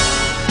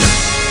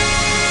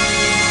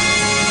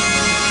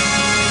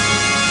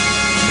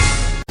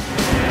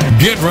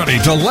 Get ready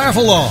to laugh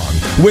along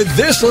with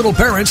This Little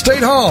Parent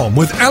Stayed Home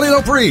with Allie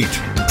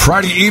Lopreet.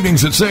 Friday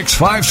evenings at 6,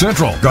 5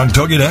 Central on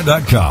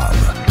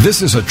TogiNet.com.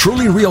 This is a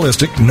truly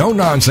realistic,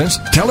 no-nonsense,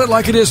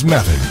 tell-it-like-it-is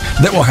method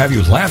that will have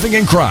you laughing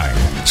and crying,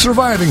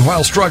 surviving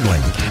while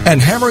struggling,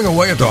 and hammering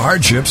away at the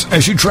hardships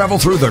as you travel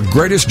through the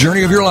greatest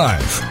journey of your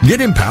life.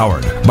 Get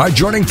empowered by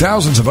joining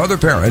thousands of other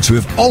parents who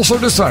have also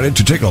decided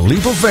to take a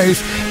leap of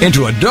faith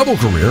into a double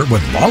career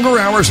with longer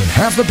hours and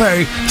half the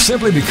pay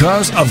simply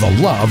because of the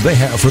love they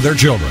have for their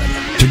children.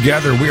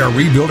 Together, we are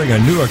rebuilding a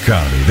new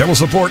economy that will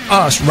support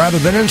us rather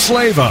than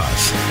enslave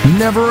us.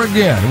 Never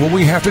again will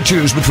we have to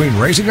choose between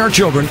raising our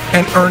children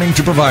and earning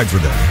to provide for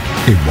them.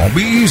 It won't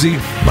be easy,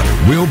 but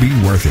it will be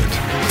worth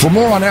it. For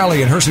more on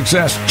Allie and her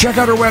success, check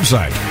out her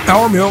website,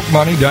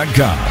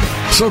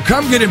 OurMilkMoney.com. So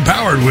come get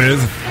empowered with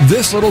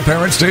This Little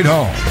Parent Stayed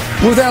Home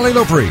with Allie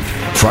Lopreet.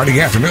 Friday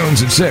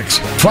afternoons at 6,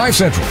 5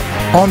 Central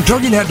on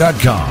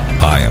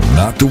TogiNet.com. I am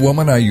not the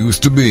woman I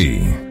used to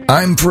be.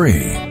 I'm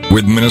free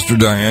with Minister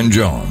Diane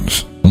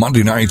Jones.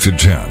 Monday nights at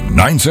 10,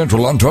 9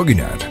 Central on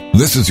TogiNet.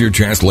 This is your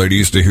chance,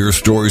 ladies, to hear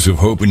stories of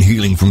hope and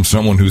healing from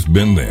someone who's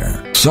been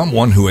there.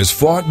 someone who has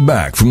fought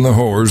back from the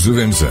horrors of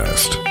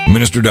incest.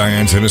 Minister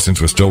Diane's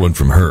innocence was stolen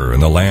from her in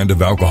the land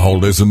of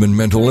alcoholism and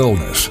mental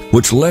illness,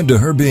 which led to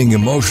her being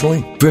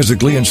emotionally,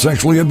 physically, and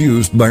sexually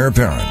abused by her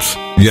parents.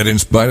 Yet in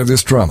spite of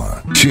this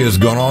trauma, she has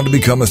gone on to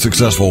become a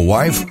successful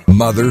wife,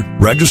 mother,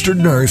 registered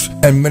nurse,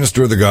 and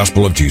minister of the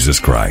gospel of Jesus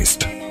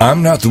Christ.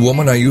 I'm Not the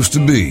Woman I Used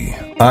to Be,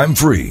 I'm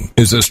Free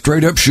is a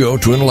straight-up show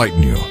to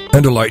enlighten you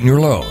and to lighten your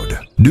load.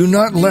 Do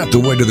not let the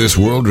weight of this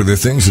world or the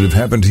things that have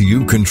happened to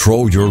you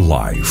control your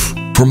life.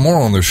 For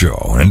more on the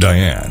show and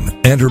Diane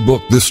and her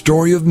book, The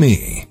Story of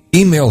Me,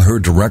 email her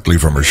directly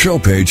from her show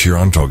page here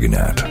on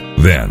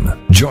TogiNet.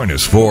 Then, join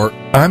us for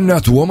I'm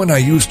Not the Woman I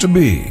Used to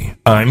Be,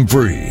 I'm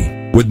Free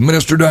with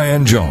Minister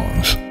Diane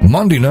Jones,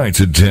 Monday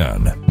nights at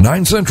 10,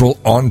 9 Central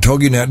on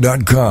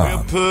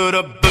TogiNet.com. We'll put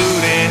a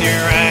boot in your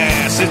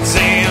ass, it's the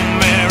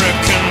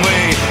American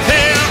way.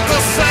 Hey,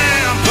 Uncle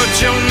Sam,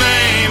 put your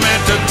name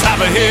at the top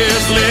of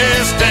his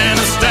list, and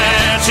the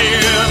Statue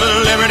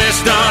of Liberty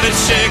started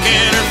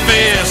shaking her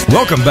fist.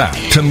 Welcome back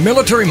to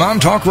Military Mom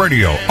Talk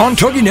Radio on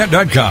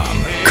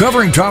TogiNet.com,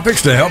 covering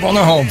topics to help on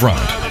the home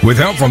front, with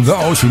help from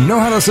those who know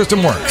how the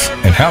system works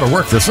and how to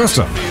work the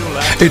system.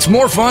 It's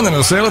more fun than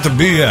a sale at the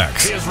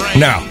BX.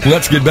 Now,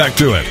 let's get back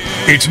to it.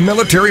 It's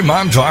Military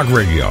Mom Talk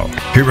Radio.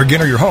 Here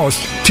again are your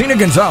hosts, Tina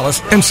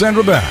Gonzalez and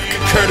Sandra Beck.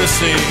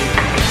 Courtesy of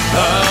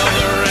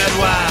the red,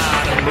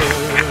 white, and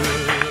blue.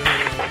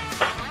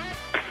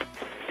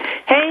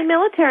 Hey,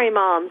 military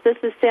moms. This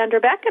is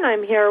Sandra Beck, and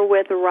I'm here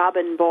with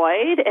Robin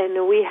Boyd,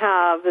 and we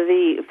have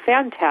the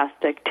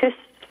fantastic Tish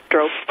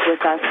Strokes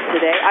with us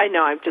today. I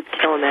know, I'm just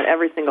killing that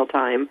every single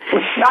time.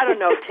 I don't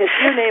know, Tish,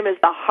 your name is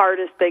the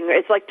hardest thing.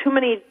 It's like too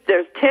many,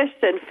 there's Tish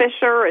and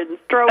Fisher and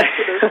Strokes,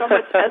 and there's so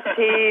much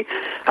ST.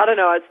 I don't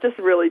know, it's just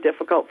really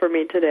difficult for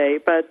me today.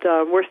 But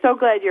we're so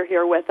glad you're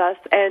here with us.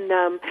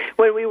 And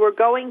when we were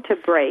going to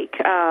break,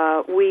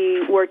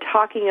 we were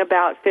talking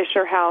about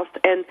Fisher House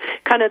and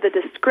kind of the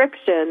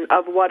description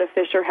of what a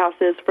Fisher House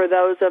is for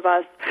those of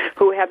us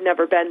who have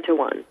never been to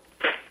one.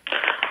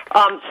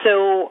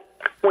 So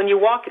when you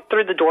walk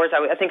through the doors,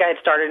 I think I had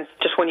started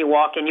just when you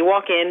walk in. You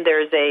walk in,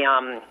 there's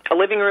a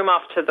living room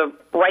off to the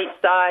right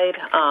side,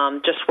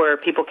 just where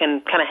people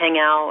can kind of hang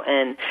out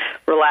and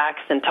relax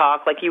and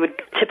talk like you would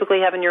typically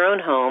have in your own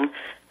home.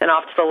 And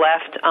off to the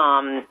left,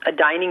 a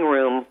dining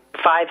room,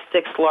 5,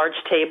 6 large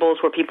tables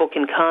where people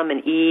can come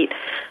and eat.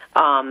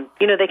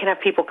 They can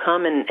have people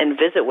come and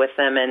visit with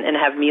them and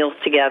have meals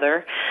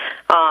together.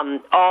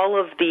 All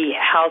of the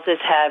houses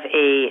have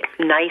a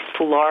nice,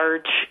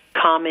 large,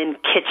 common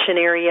kitchen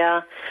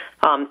area.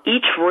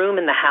 Each room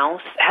in the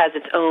house has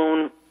its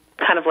own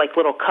kind of like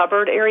little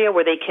cupboard area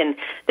where they can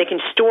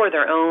store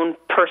their own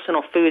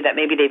personal food that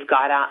maybe they've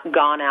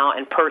gone out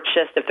and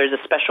purchased if there's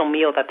a special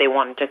meal that they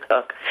wanted to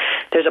cook.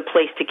 There's a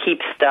place to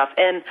keep stuff.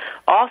 And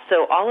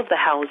also all of the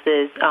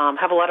houses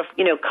have a lot of,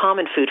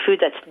 common food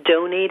that's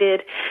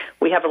donated.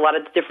 We have a lot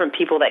of different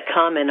people that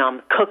come and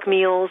cook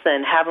meals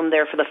and have them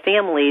there for the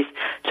families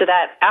so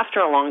that after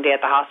a long day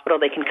at the hospital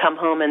they can come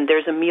home and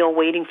there's a meal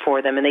waiting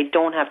for them and they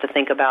don't have to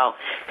think about,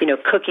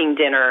 cooking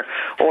dinner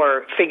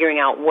or figuring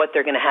out what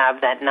they're going to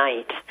have that night.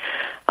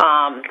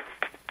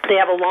 They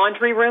have a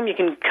laundry room. You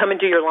can come and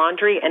do your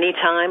laundry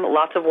anytime,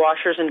 lots of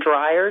washers and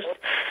dryers.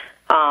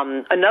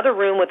 Another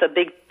room with a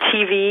big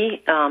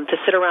TV to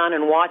sit around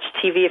and watch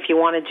TV if you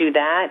want to do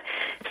that.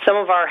 Some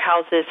of our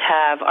houses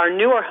our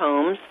newer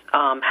homes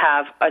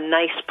have a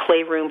nice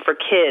playroom for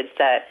kids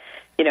that,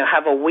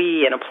 have a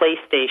Wii and a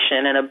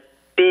PlayStation and a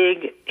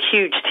big,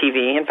 huge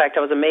TV. In fact,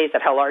 I was amazed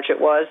at how large it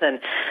was. And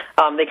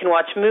they can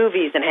watch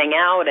movies and hang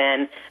out.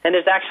 And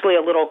there's actually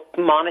a little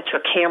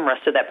monitor camera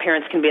so that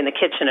parents can be in the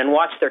kitchen and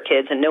watch their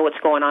kids and know what's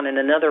going on in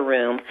another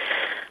room.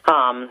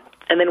 And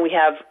then we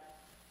have,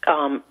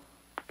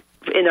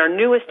 in our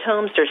newest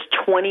homes, there's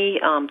 20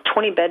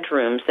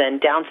 bedrooms. And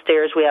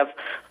downstairs we have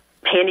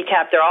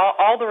handicapped.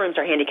 All the rooms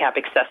are handicap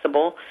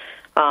accessible.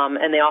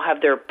 And they all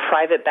have their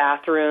private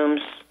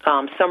bathrooms.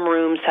 Some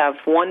rooms have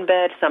one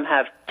bed, some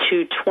have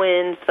 2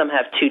 twins, some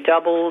have 2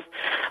 doubles.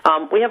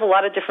 We have a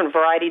lot of different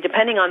variety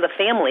depending on the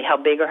family, how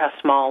big or how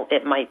small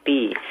it might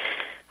be.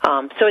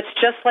 So it's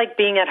just like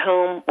being at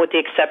home with the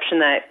exception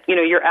that,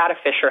 you're at a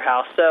Fisher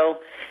House. So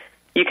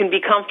you can be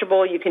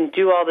comfortable, you can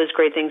do all those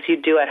great things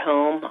you do at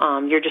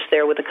home. You're just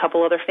there with a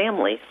couple other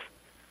families.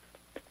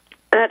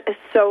 That is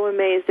so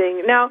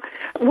amazing. Now,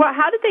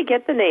 how did they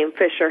get the name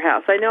Fisher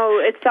House? I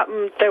know it's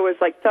something, there was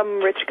like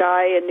some rich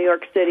guy in New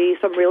York City,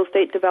 some real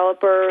estate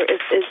developer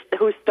is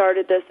who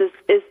started this.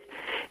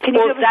 Can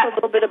you give us a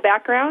little bit of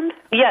background?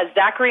 Yeah,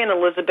 Zachary and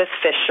Elizabeth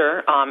Fisher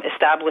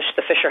established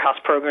the Fisher House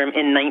program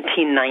in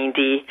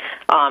 1990.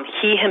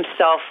 He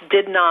himself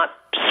did not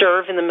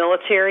serve in the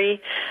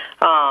military.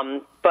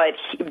 but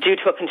due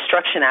to a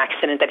construction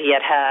accident that he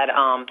had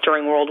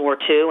during World War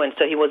II, and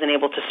so he wasn't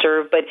able to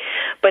serve. But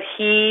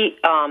he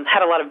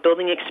had a lot of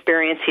building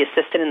experience. He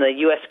assisted in the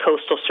U.S.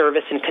 Coastal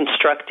Service in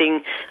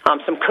constructing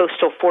some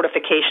coastal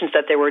fortifications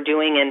that they were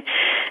doing,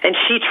 and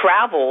she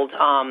traveled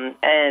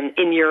and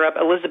in Europe.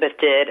 Elizabeth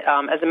did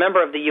as a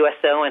member of the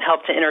USO and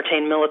helped to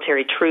entertain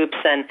military troops,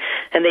 and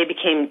they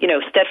became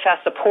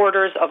steadfast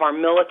supporters of our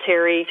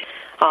military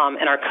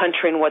and our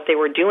country and what they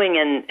were doing,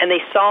 and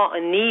they saw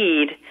a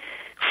need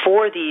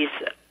for these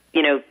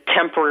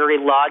temporary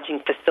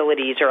lodging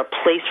facilities or a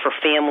place for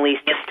families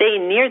to stay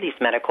near these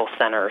medical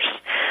centers.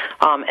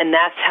 And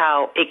that's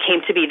how it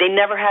came to be. They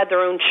never had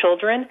their own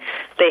children.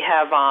 They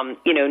have,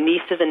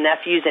 nieces and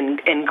nephews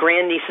and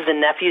grandnieces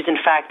and nephews. In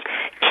fact,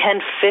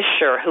 Ken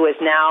Fisher, who is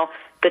now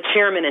the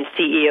chairman and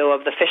CEO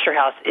of the Fisher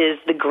House, is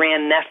the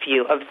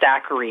grandnephew of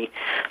Zachary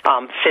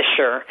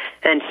Fisher.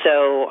 And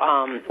so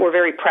we're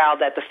very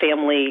proud that the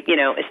family,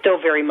 is still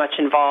very much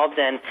involved,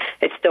 and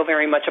it's still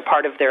very much a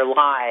part of their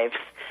lives.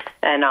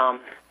 And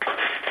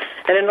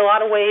in a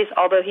lot of ways,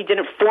 although he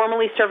didn't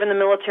formally serve in the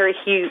military,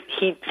 he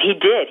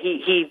did.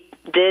 He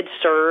did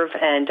serve,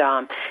 and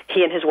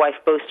he and his wife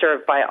both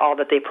served by all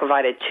that they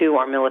provided to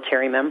our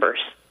military members.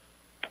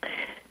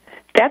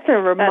 That's a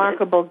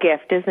remarkable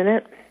gift, isn't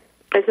it?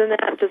 Isn't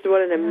that just what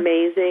an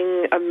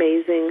amazing,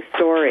 amazing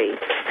story?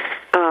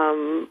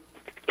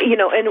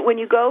 And when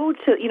you go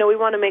to, we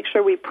want to make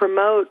sure we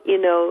promote,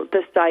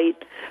 the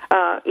site,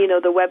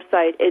 the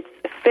website. It's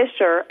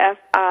Fisher,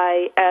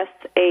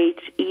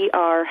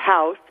 FISHER,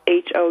 House,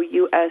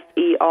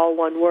 HOUSE, all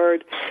one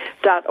word,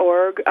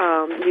 .org.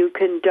 You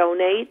can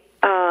donate.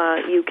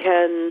 You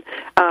can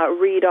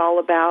read all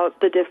about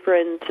the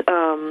different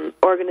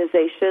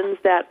organizations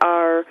that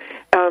are,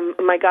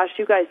 my gosh,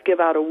 you guys give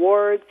out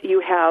awards. You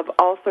have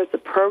all sorts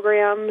of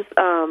programs.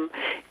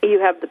 You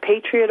have the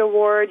Patriot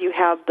Award. You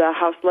have the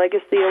House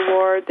Legacy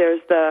Award.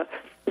 There's the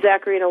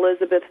Zachary and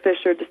Elizabeth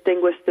Fisher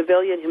Distinguished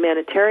Civilian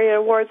Humanitarian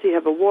Awards. You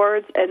have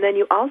awards, and then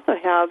you also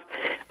have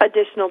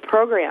additional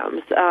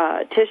programs.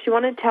 Tish, you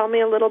want to tell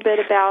me a little bit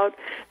about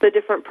the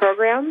different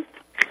programs?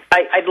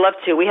 I'd love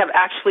to. We have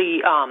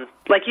actually,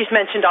 like you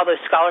mentioned, all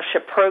those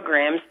scholarship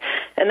programs.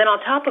 And then on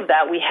top of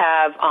that, we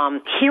have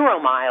Hero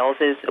Miles.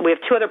 We have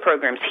two other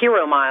programs.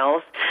 Hero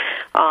Miles,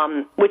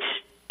 which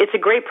it's a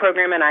great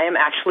program, and I am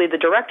actually the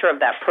director of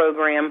that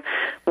program,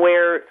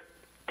 where,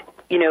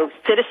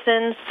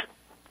 citizens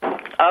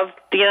of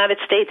the United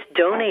States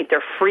donate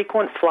their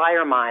frequent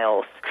flyer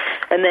miles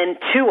and then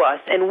to us,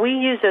 and we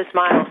use those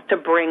miles to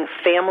bring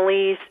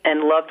families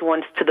and loved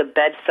ones to the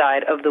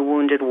bedside of the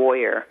wounded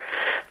warrior.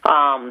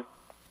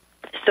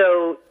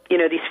 So,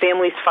 these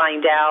families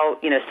find out,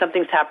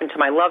 something's happened to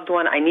my loved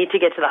one. I need to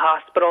get to the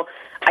hospital.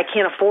 I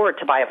can't afford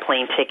to buy a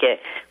plane ticket.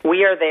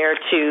 We are there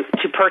to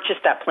purchase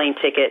that plane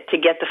ticket, to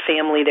get the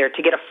family there,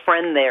 to get a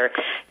friend there,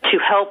 to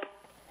help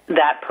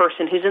that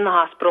person who's in the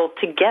hospital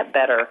to get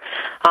better.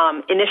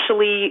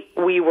 Initially,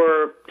 we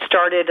were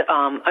started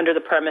under the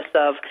premise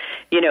of,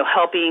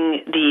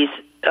 helping these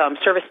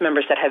service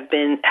members that had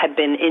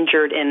been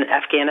injured in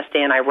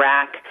Afghanistan,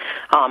 Iraq,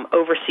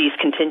 overseas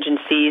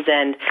contingencies,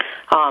 and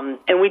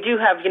we do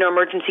have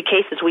emergency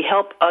cases. We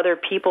help other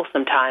people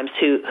sometimes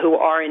who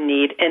are in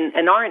need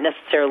and aren't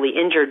necessarily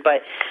injured,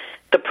 but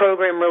the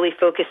program really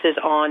focuses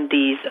on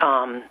these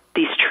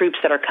troops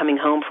that are coming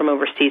home from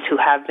overseas who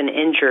have been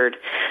injured.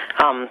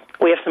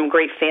 We have some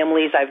great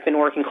families. I've been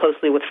working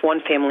closely with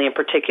one family in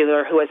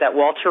particular who is at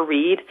Walter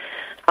Reed.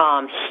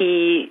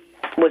 He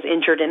was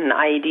injured in an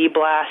IED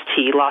blast.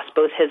 He lost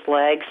both his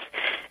legs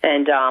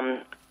and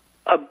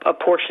a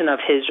portion of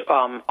his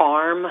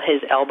arm,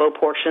 his elbow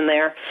portion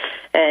there,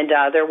 and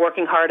they're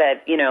working hard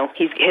at,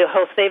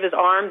 he'll save his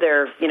arm.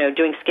 They're,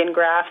 doing skin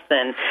grafts,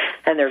 and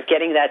they're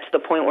getting that to the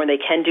point where they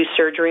can do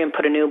surgery and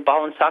put a new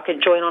ball and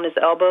socket joint on his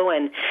elbow,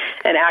 and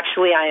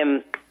actually I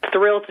am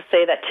thrilled to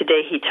say that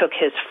today he took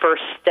his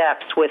first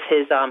steps with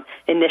his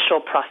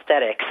initial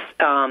prosthetics.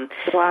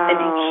 Wow.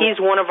 And he's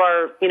one of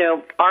our,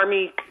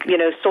 Army,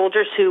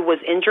 soldiers who was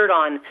injured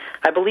on,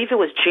 I believe it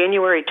was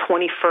January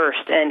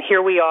 21st, and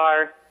here we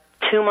are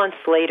 2 months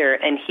later,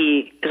 and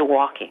he is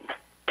walking,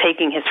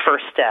 taking his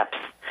first steps.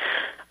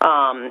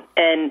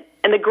 And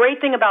the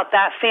great thing about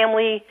that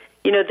family,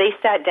 they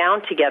sat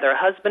down together,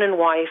 husband and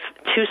wife,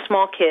 two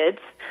small kids.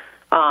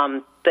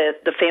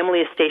 The family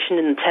is stationed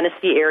in the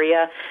Tennessee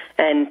area,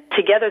 and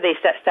together they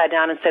sat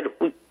down and said,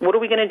 what are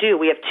we going to do?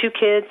 We have two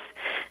kids,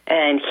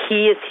 and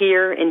he is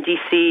here in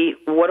D.C.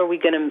 What are we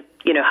going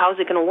to, how's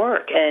it going to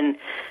work? And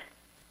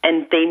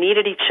they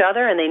needed each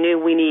other, and they knew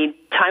we need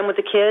time with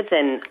the kids,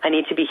 and I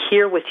need to be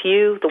here with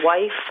you, the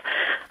wife,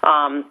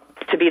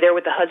 to be there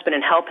with the husband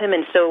and help him.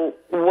 And so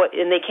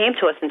and they came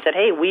to us and said,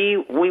 hey, we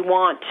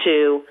want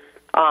to,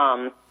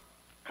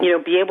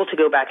 be able to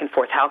go back and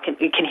forth. How can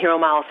Hero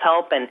Miles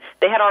help? And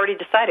they had already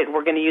decided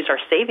we're going to use our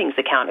savings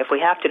account if we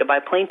have to buy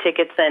plane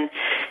tickets. And,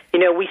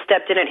 we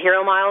stepped in at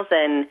Hero Miles,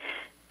 and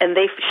and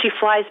she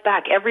flies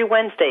back every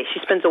Wednesday. She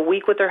spends a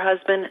week with her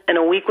husband and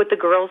a week with the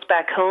girls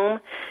back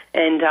home.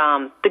 And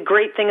the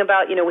great thing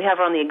about, we have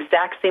her on the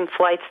exact same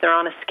flights. They're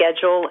on a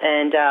schedule,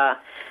 and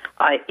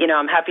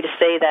I'm happy to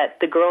say that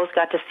the girls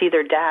got to see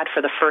their dad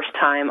for the first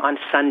time on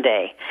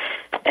Sunday.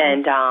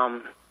 And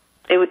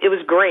it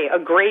was great, a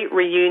great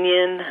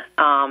reunion,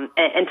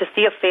 and to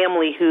see a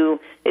family who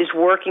is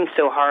working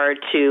so hard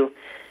to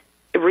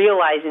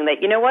realizing that,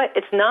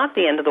 it's not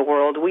the end of the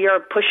world. We are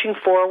pushing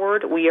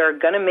forward. We are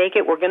going to make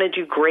it. We're going to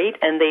do great.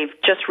 And they've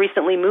just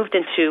recently moved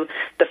into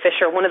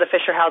one of the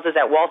Fisher houses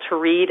at Walter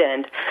Reed.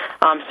 And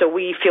so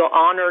we feel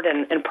honored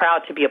and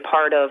proud to be a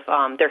part of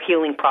their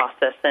healing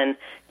process and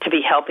to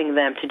be helping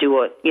them to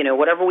do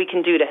whatever we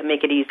can do to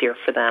make it easier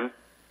for them.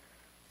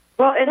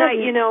 Well, and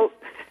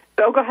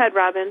go ahead,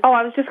 Robin. Oh,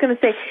 I was just going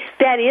to say,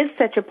 that is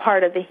such a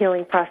part of the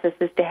healing process,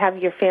 is to have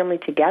your family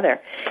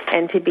together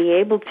and to be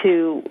able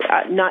to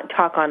not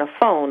talk on a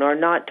phone or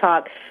not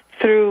talk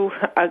through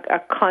a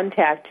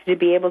contact, to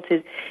be able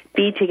to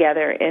be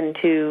together and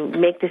to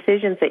make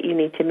decisions that you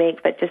need to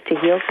make, but just to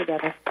heal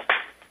together.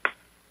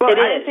 Well,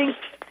 I think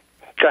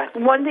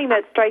one thing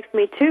that strikes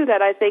me too,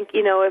 that I think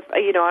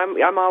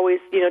I'm always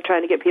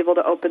trying to get people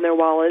to open their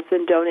wallets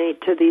and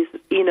donate to these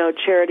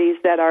charities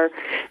that are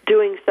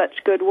doing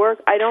such good work.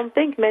 I don't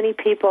think many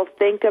people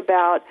think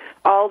about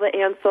all the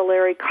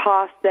ancillary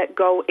costs that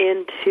go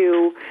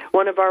into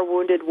one of our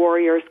wounded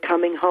warriors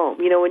coming home.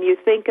 When you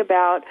think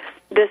about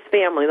this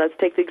family, let's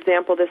take the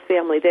example of this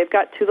family. They've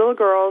got two little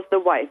girls, the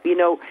wife.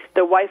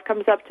 The wife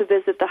comes up to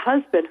visit the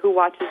husband who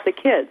watches the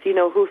kids,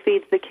 who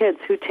feeds the kids,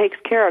 who takes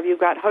care of. You've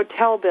got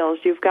hotel bills.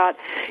 You've got,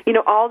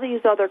 all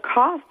these other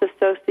costs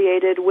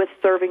associated with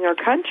serving our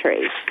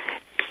country.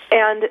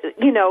 And,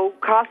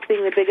 cost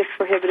being the biggest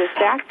prohibitive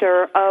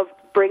factor of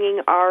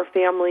bringing our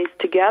families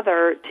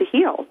together to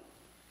heal.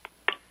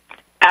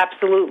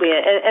 Absolutely.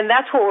 And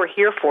that's what we're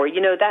here for.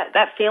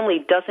 That family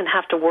doesn't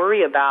have to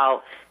worry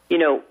about,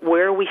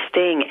 where are we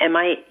staying? Am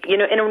I,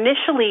 and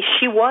initially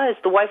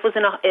the wife was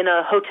in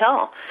a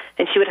hotel,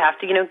 and she would have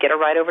to, get a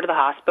ride over to the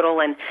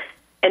hospital, and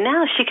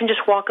now she can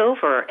just walk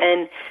over,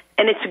 and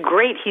it's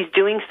great. He's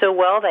doing so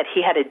well that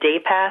he had a day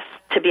pass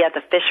to be at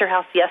the Fisher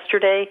House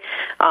yesterday.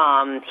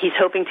 He's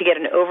hoping to get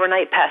an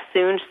overnight pass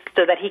soon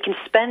so that he can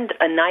spend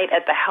a night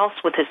at the house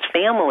with his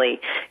family,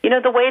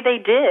 the way they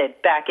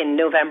did back in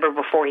November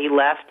before he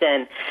left,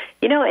 and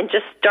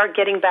just start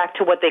getting back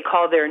to what they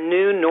call their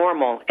new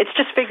normal. It's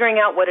just figuring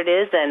out what it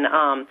is, and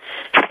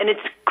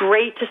it's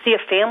great to see a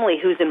family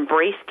who's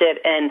embraced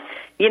it and,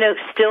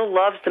 still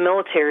loves the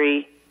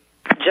military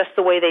just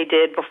the way they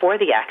did before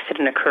the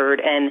accident occurred,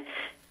 and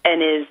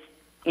is,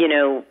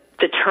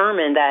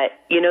 determined that,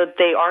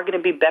 they are going to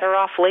be better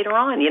off later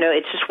on.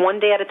 It's just one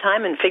day at a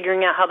time and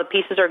figuring out how the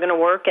pieces are going to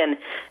work and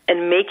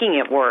making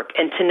it work.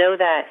 And to know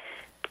that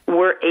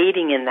we're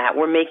aiding in that,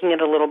 we're making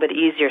it a little bit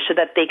easier so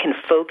that they can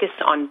focus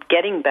on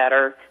getting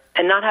better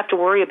and not have to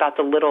worry about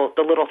the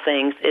little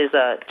things is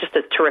just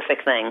a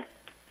terrific thing.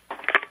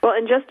 Well,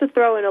 and just to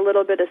throw in a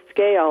little bit of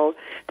scale,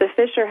 the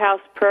Fisher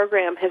House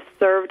program has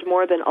served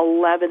more than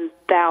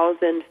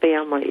 11,000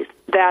 families.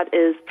 That's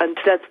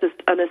just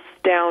an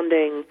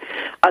astounding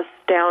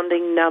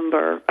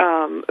number,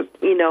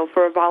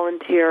 for a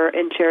volunteer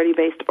and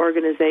charity-based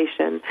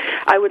organization.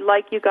 I would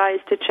like you guys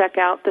to check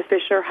out the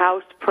Fisher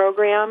House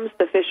programs,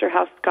 the Fisher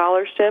House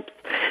scholarships.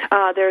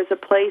 There's a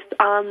place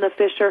on the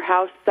Fisher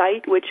House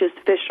site, which is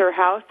Fisher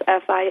House,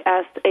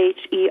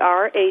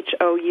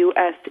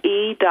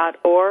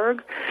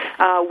 FisherHouse.org,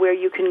 where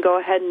you can go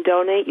ahead and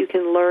donate. You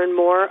can learn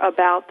more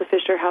about the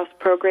Fisher House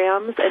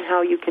programs and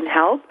how you can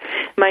help.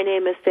 My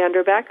name is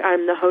Sandra Beck.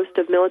 I'm the host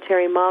of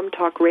Military Mom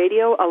Talk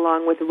Radio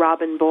along with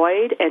Robin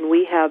Boyd, and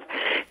we have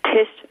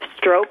Tish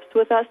Stropes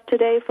with us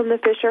today from the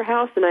Fisher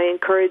House, and I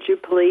encourage you,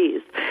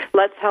 please,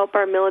 let's help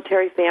our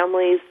military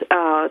families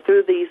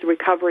through these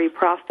recovery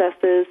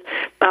processes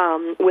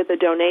with a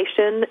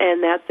donation,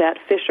 and that's at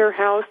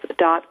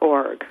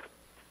FisherHouse.org.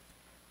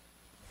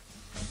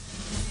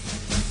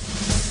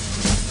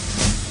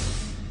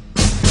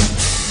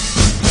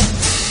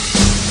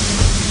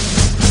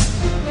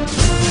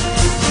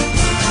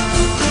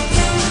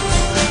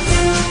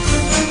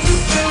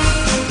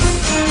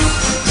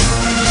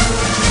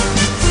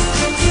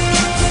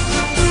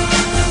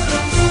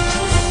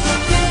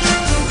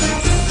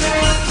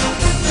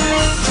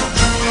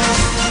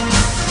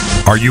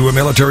 Are you a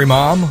military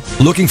mom?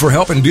 Looking for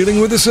help in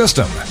dealing with the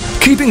system?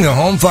 Keeping the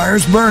home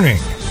fires burning?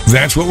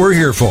 That's what we're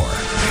here for.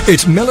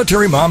 It's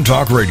Military Mom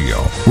Talk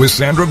Radio with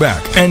Sandra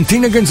Beck and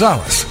Tina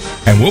Gonzalez.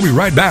 And we'll be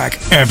right back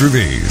after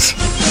these.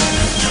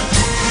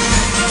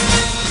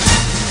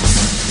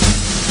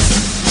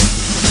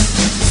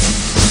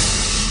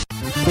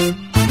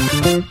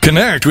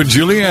 Connect with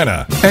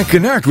Juliana and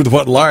connect with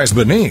what lies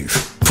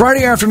beneath.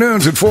 Friday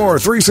afternoons at 4,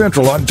 3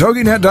 Central on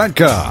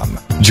TogiNet.com.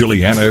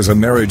 Juliana is a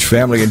marriage,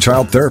 family, and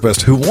child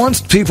therapist who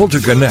wants people to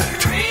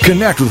connect.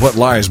 Connect with what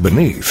lies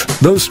beneath,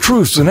 those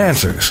truths and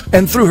answers.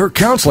 And through her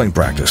counseling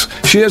practice,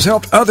 she has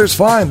helped others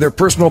find their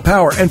personal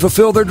power and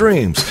fulfill their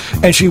dreams.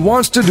 And she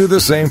wants to do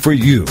the same for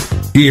you.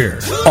 here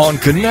on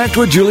Connect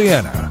with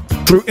Juliana.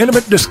 Through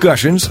intimate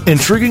discussions,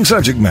 intriguing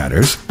subject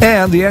matters,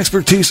 and the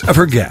expertise of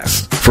her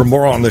guests. For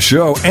more on the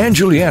show and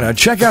Juliana,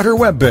 check out her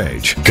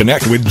webpage,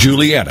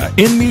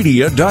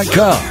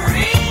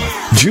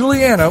 connectwithjuliana.inmedia.com.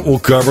 Juliana will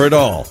cover it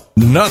all.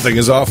 Nothing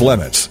is off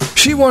limits.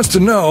 She wants to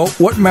know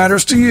what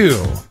matters to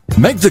you.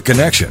 Make the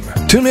connection.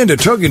 Tune in to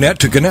TogiNet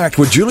to connect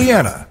with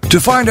Juliana to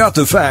find out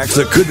the facts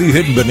that could be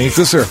hidden beneath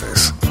the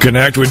surface.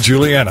 Connect with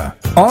Juliana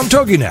on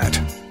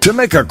TogiNet to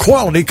make a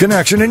quality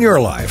connection in your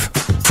life.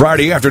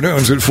 Friday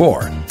afternoons at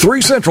 4,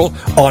 3 Central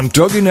on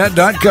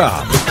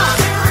TogiNet.com.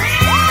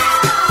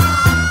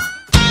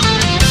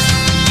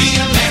 The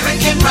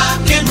American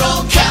Rock and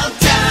Roll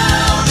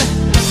Countdown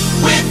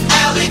with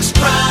Alex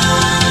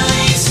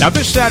Price. Now,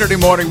 this Saturday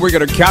morning, we're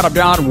going to count them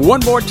down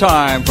one more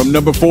time from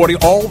number 40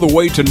 all the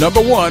way to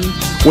number 1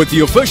 with the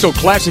official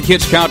Classic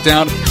Hits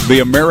Countdown, the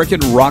American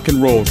Rock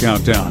and Roll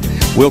Countdown.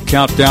 We'll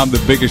count down the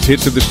biggest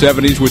hits of the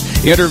 70s with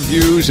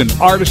interviews and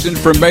artist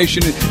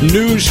information,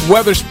 news,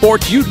 weather,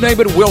 sports, you name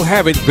it, we'll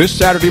have it this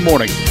Saturday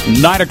morning,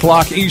 9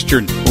 o'clock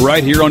Eastern,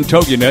 right here on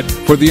TogiNet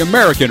for the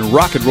American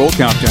Rock and Roll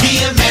Countdown.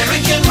 The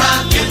American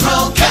Rock and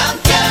Roll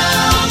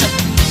Countdown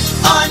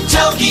on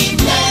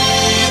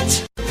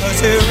TogiNet. 'Cause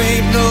there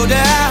ain't no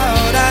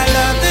doubt I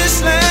love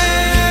this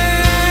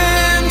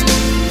land.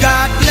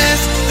 God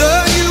bless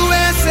the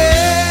USA.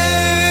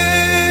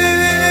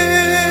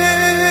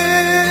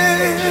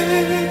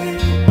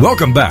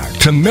 Welcome back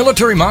to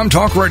Military Mom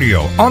Talk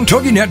Radio on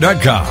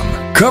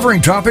TogiNet.com, covering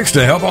topics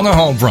to help on the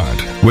home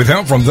front, with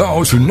help from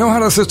those who know how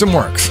the system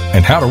works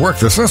and how to work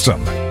the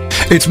system.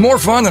 It's more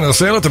fun than a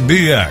sale at the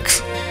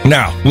BX.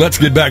 Now, let's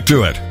get back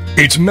to it.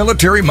 It's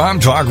Military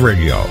Mom Talk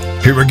Radio.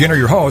 Here again are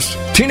your hosts,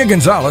 Tina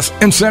Gonzalez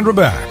and Sandra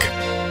Beck.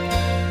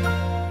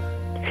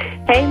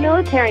 Hey,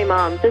 Military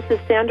Moms. This is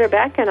Sandra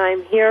Beck, and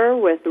I'm here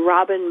with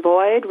Robin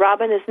Boyd.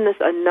 Robin, isn't this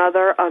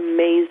another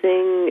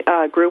amazing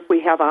group we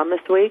have on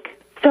this week?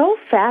 So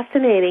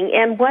fascinating,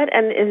 and what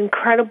an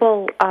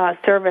incredible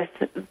service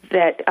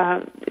that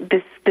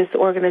this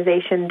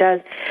organization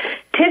does.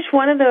 Tish,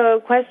 one of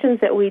the questions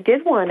that we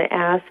did want to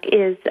ask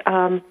is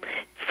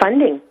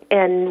funding,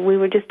 and we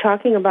were just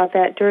talking about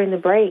that during the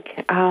break.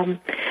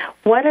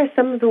 What are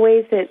some of the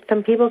ways that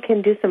some people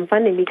can do some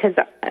funding? Because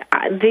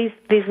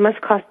these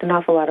must cost an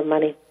awful lot of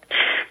money.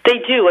 They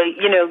do.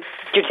 You know,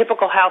 your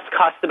typical house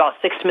costs about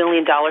 $6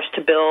 million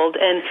to build,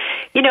 and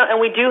and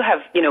we do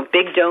have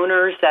big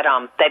donors that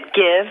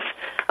give.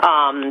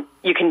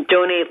 You can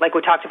donate, like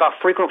we talked about,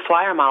 frequent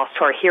flyer miles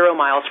to our Hero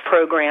Miles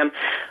program.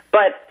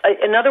 But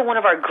another one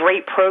of our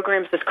great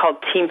programs is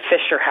called Team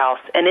Fisher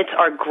House, and it's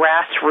our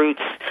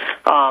grassroots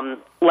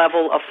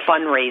level of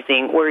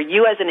fundraising, where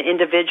you as an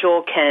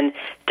individual can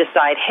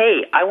decide,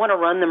 hey, I want to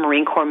run the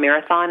Marine Corps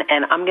Marathon,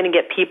 and I'm going to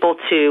get people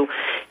to,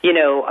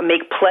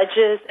 make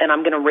pledges, and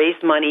I'm going to raise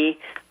money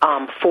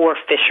for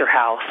Fisher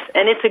House.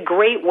 And it's a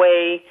great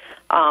way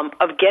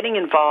of getting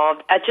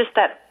involved at just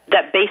that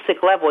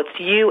basic level. It's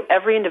you,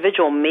 every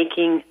individual,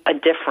 making a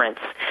difference.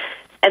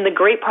 And the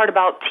great part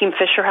about Team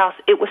Fisher House,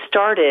 it was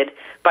started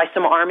by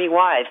some Army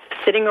wives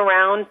sitting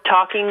around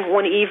talking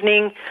one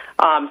evening,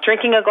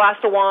 drinking a glass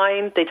of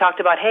wine. They talked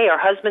about, hey, our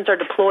husbands are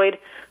deployed.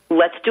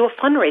 Let's do a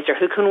fundraiser.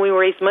 Who can we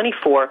raise money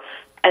for?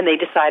 And they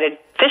decided,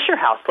 Fisher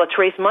House, let's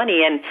raise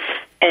money. And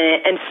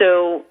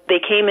so they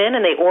came in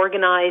and they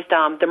organized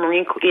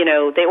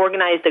they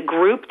organized a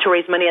group to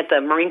raise money at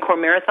the Marine Corps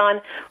Marathon.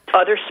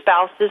 Other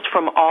spouses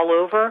from all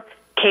over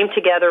came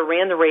together,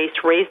 ran the race,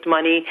 raised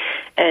money,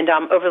 and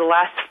over the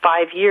last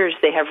 5 years,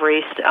 they have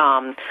raised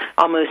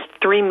almost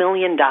 $3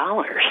 million.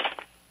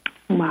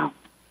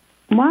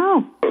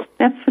 Wow,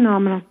 that's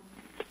phenomenal.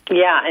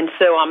 Yeah, and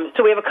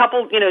so we have a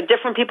couple,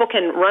 different people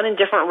can run in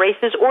different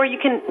races, or you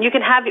can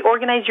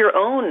organize your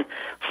own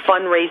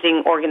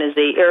fundraising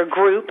organization or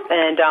group,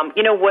 and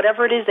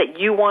whatever it is that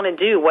you want to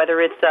do,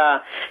 whether it's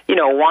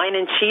wine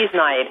and cheese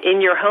night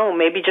in your home,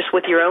 maybe just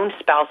with your own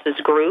spouse's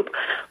group,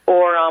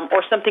 or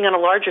something on a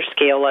larger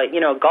scale, like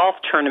a golf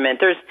tournament.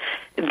 There's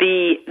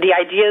the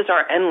ideas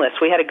are endless.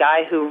 We had a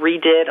guy who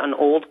redid an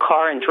old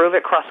car and drove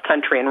it cross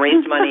country and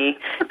raised money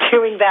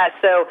doing that.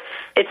 So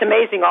it's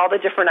amazing, all the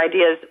different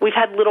ideas. We've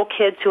had little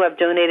kids who have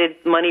donated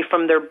money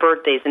from their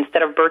birthdays.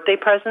 Instead of birthday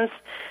presents,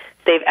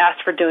 they've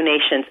asked for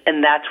donations,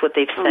 and that's what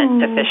they've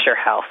sent to Fisher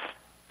House.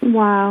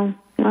 Wow.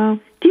 Do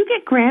you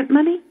get grant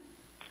money?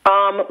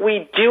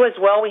 We do as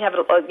well. We have,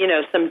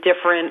 some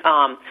different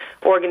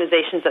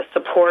organizations that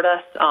support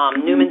us.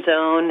 Newman's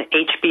Own,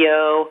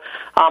 HBO.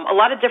 A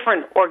lot of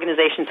different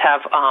organizations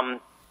have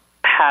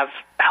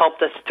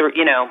helped us through,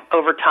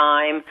 over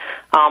time.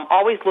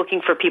 Always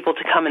looking for people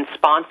to come and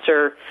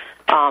sponsor,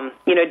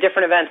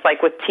 different events.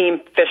 Like with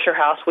Team Fisher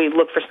House, we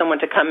look for someone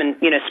to come and,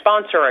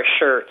 sponsor our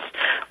shirts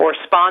or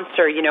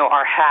sponsor,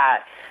 our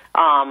hat.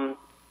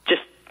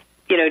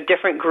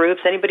 Different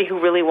groups, anybody who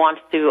really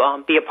wants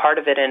to be a part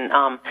of it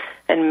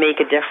and make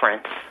a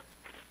difference.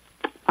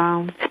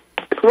 Wow.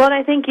 Well, and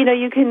I think,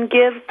 you can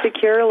give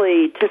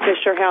securely to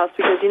Fisher House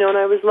because, when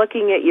I was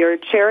looking at your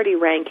charity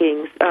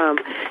rankings,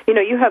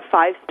 you have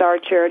 5-star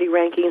charity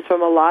rankings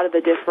from a lot of the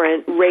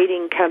different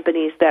rating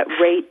companies that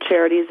rate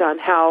charities on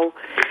how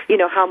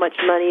much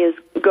money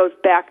goes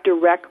back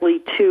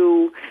directly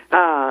to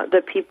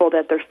the people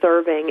that they're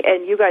serving.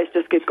 And you guys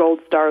just get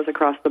gold stars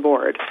across the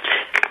board.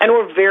 And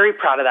we're very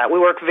proud of that. We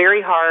work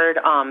very hard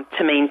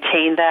to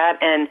maintain that,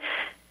 and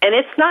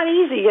it's not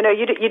easy.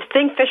 You'd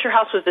think Fisher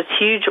House was this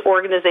huge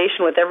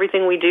organization with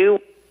everything we do.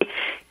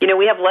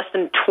 We have less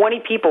than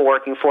 20 people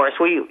working for us.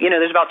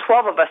 There's about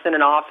 12 of us in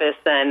an office,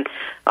 and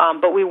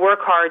but we work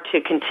hard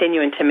to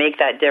continue and to make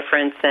that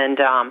difference, and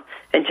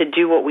to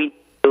do what we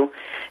do,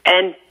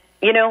 and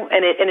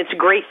it's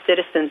great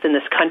citizens in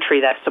this country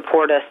that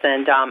support us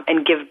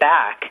and give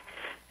back,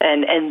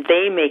 and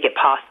they make it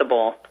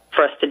possible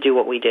for us to do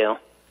what we do.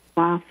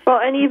 Wow. Well,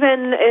 and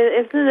even,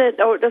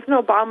 doesn't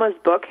Obama's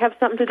book have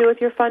something to do with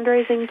your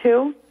fundraising,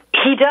 too?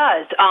 He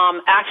does.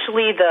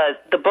 Actually,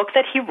 the book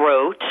that he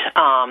wrote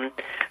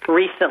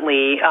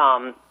recently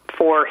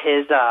for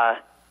his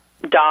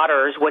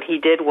daughters, what he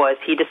did was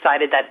he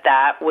decided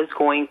that was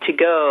going to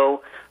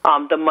go,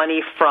 the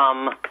money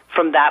from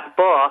that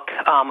book,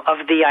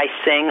 Of Thee I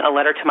Sing, A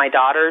Letter to My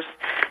Daughters,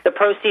 the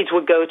proceeds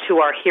would go to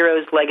our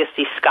Heroes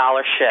Legacy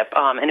Scholarship,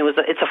 and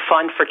it's a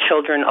fund for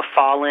children of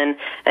fallen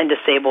and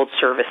disabled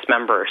service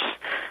members.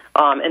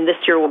 And this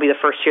year will be the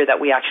first year that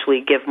we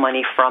actually give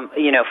money from,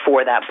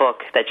 for that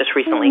book that just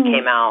recently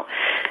came out.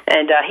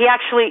 And he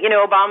actually,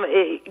 Obama,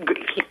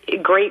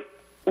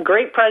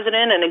 great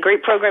president, and a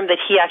great program that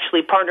he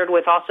actually partnered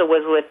with also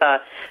was with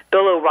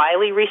Bill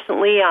O'Reilly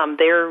recently.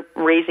 They're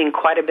raising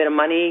quite a bit of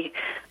money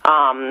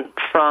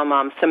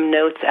from some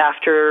notes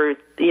after,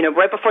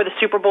 right before the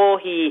Super Bowl,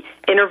 he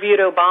interviewed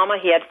Obama.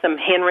 He had some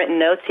handwritten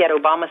notes. He had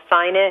Obama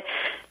sign it.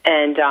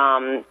 And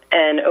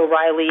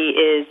O'Reilly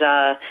is,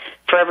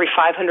 for every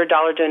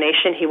 $500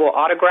 donation, he will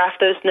autograph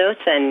those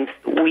notes, and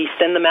we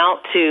send them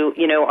out to,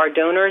 our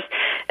donors.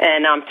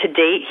 And to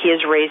date, he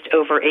has raised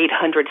over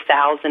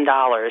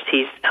 $800,000.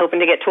 He's hoping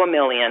to get to $1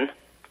 million.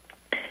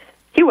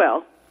 He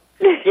will.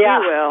 Yeah.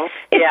 He will.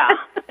 Yeah.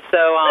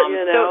 So,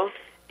 so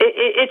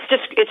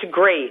it's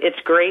great. It's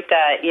great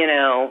that,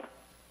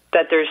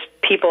 that there's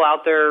people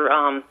out there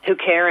who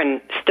care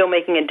and still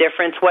making a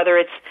difference, whether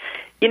it's,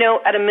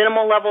 at a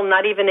minimal level,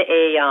 not even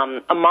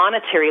a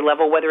monetary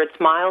level, whether it's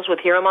miles with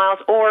Hero Miles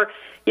or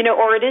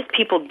it is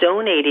people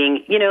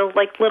donating,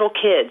 like little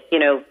kids, they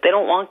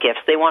don't want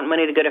gifts. They want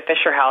money to go to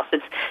Fisher House.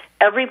 It's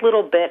every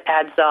little bit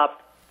adds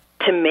up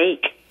to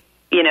make,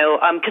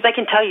 because I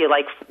can tell you,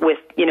 like with,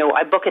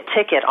 I book a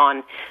ticket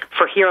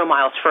for Hero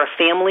Miles for a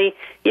family,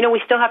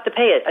 we still have to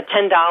pay a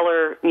 $10,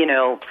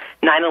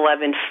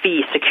 9/11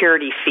 fee,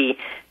 security fee.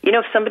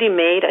 If somebody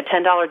made a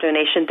 $10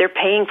 donation, they're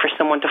paying for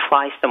someone to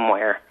fly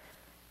somewhere.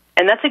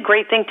 And that's a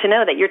great thing to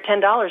know, that your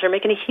 $10 are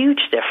making a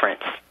huge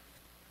difference.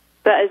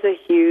 That is a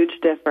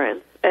huge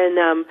difference. And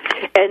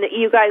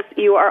you guys,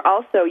 you're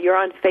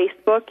on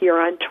Facebook,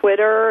 you're on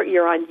Twitter,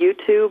 you're on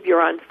YouTube,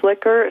 you're on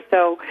Flickr,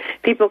 so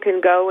people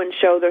can go and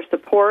show their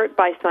support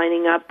by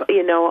signing up,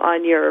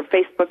 on your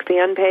Facebook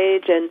fan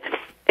page and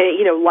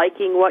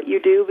liking what you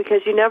do,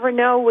 because you never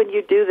know when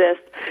you do this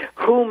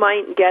who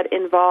might get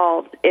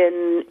involved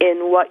in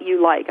what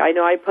you like. I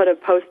know I put a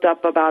post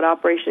up about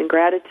Operation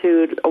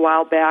Gratitude a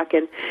while back,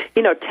 and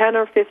 10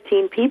 or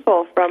 15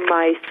 people from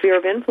my sphere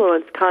of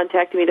influence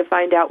contacted me to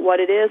find out what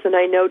it is, and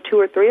I know 2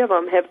 or 3 of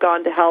them have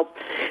gone to help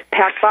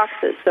pack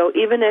boxes. So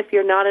even if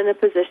you're not in a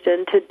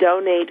position to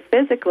donate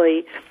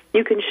physically,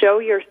 you can show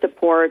your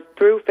support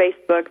through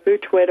Facebook, through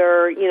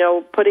Twitter,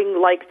 putting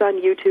likes on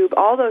YouTube.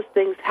 All those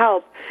things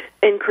help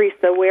increase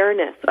the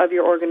awareness of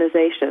your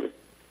organization.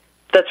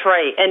 That's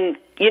right. And,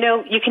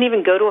 you can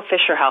even go to a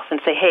Fisher House and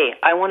say, hey,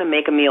 I want to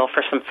make a meal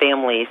for some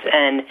families.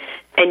 And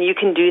you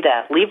can do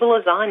that. Leave a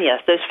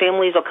lasagna. Those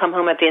families will come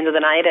home at the end of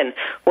the night, and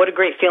what a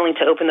great feeling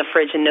to open the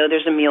fridge and know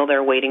there's a meal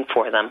there waiting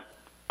for them.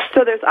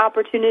 So there's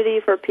opportunity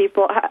for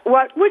people.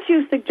 What would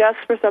you suggest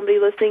for somebody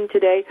listening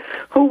today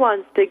who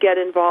wants to get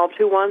involved,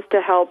 who wants to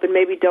help and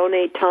maybe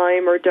donate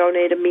time or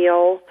donate a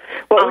meal?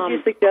 What would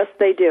you suggest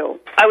they do?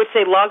 I would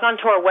say log on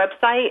to our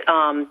website.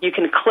 You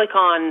can click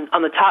on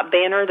the top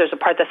banner. There's a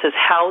part that says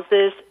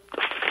houses.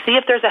 See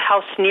if there's a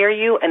house near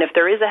you, and if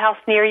there is a house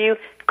near you,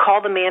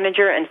 call the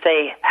manager and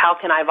say, how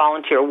can I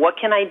volunteer? What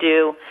can I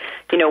do?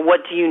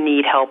 What do you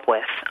need help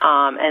with?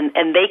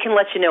 And they can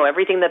let you know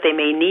everything that they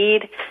may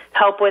need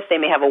help with. They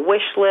may have a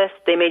wish list.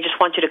 They may just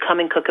want you to come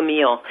and cook a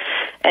meal.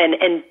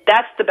 And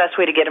that's the best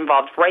way to get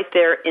involved, right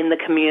there in the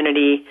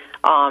community,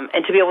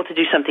 and to be able to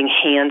do something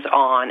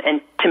hands-on and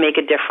to make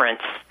a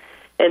difference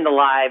in the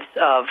lives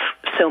of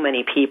so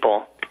many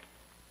people.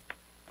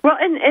 Well,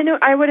 and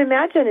I would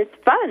imagine it's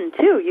fun,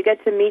 too. You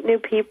get to meet new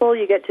people.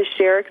 You get to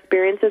share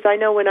experiences. I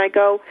know when I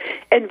go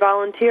and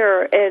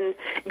volunteer and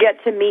get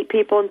to meet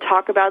people and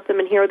talk about them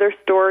and hear their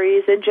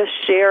stories and just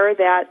share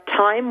that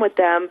time with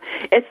them,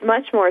 it's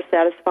much more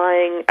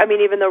satisfying. I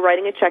mean, even though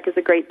writing a check is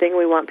a great thing,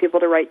 we want people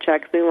to write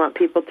checks. We want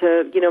people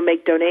to,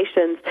 make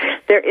donations.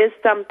 There is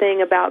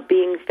something about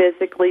being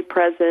physically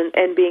present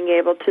and being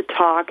able to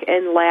talk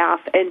and laugh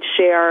and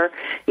share.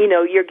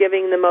 You're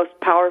giving the most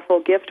powerful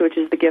gift, which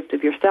is the gift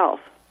of yourself.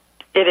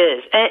 It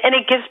is, and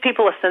it gives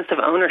people a sense of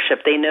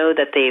ownership. They know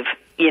that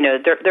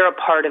they're a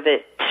part of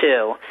it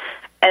too,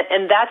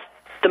 and that's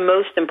the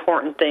most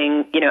important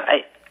thing.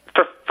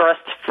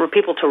 For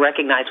people to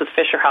recognize with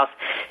Fisher House,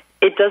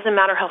 it doesn't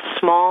matter how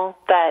small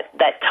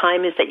that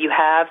time is that you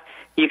have.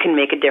 You can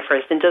make a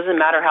difference. It doesn't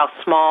matter how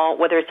small,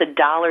 whether it's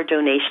 $1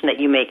 donation that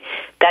you make,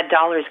 that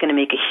dollar is going to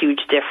make a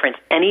huge difference.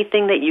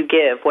 Anything that you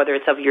give, whether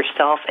it's of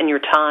yourself and your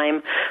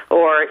time,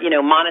 or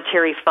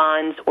monetary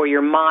funds or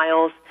your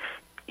miles,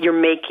 you're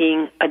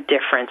making a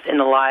difference in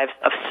the lives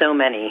of so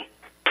many.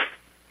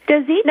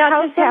 Does each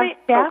house have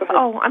staff?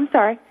 Oh, I'm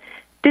sorry.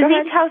 Does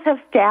each house have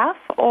staff,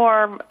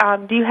 or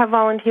do you have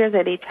volunteers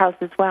at each house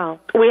as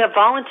well? We have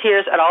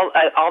volunteers at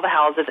all the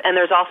houses, and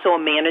there's also a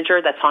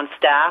manager that's on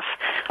staff.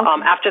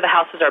 Okay. After the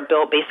houses are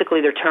built,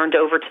 basically they're turned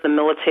over to the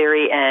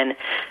military, and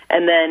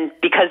then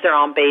because they're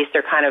on base,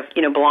 they're kind of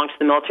belong to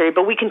the military.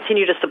 But we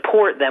continue to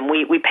support them.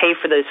 We pay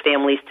for those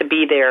families to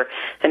be there,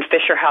 and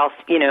Fisher House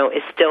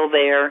is still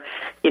there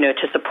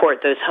to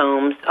support those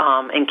homes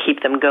and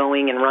keep them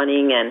going and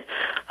running. And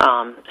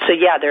so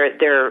yeah, there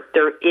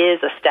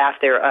is a staff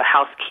there, a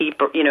housekeeper,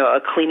 a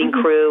cleaning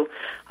crew.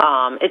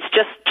 It's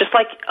just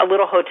like a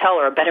little hotel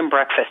or a bed and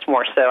breakfast,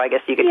 more so, I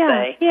guess you could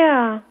say.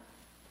 Yeah.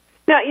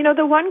 Now,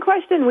 the one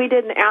question we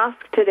didn't ask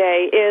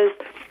today is,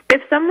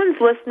 if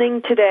someone's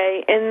listening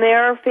today and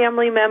their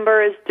family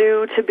member is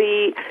due to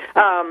be,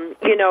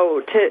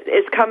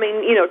 is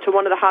coming, to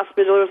one of the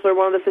hospitals or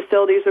one of the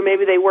facilities, or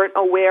maybe they weren't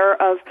aware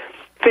of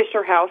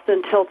Fisher House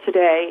until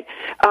today,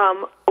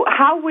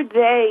 how would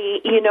they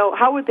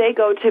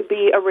go to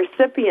be a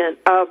recipient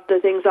of the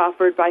things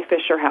offered by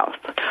Fisher House?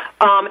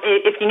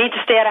 If you need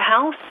to stay at a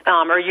house,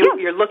 or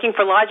you're looking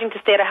for lodging to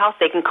stay at a house,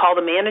 they can call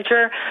the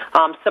manager.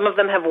 Some of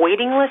them have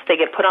waiting lists. They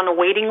get put on a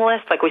waiting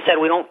list. Like we said,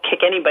 we don't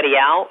kick anybody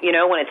out.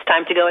 When it's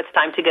time to go, it's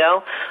time to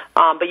go.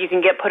 But you can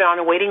get put on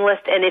a waiting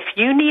list. And if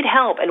you need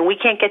help and we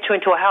can't get you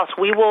into a house,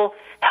 we will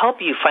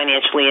help you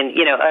financially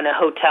in a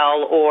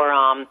hotel, or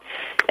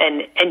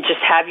and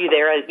just have you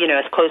there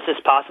as close as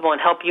possible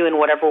and help you in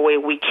whatever way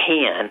we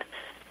can.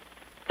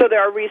 So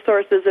there are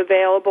resources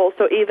available.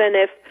 So even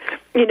if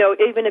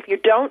you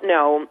don't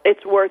know,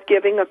 it's worth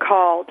giving a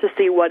call to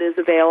see what is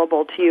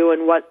available to you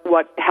and what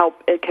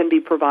help it can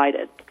be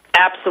provided.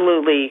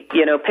 Absolutely.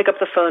 Pick up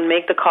the phone,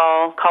 make the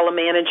call a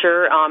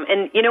manager.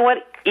 And you know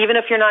what? Even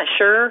if you're not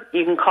sure,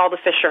 you can call the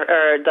Fisher,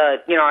 or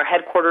our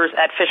headquarters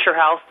at Fisher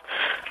House,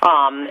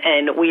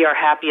 and we are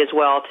happy as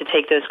well to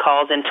take those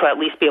calls and to at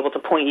least be able to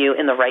point you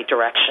in the right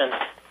direction.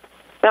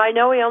 Now, I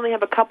know we only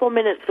have a couple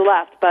minutes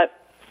left, but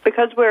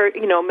because we're,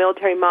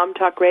 Military Mom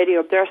Talk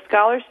Radio, there are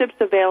scholarships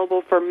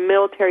available for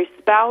military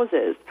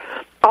spouses,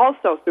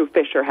 also through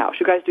Fisher House.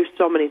 You guys do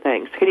so many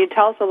things. Can you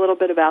tell us a little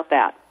bit about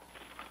that?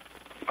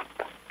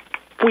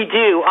 We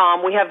do.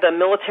 We have the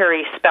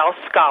Military Spouse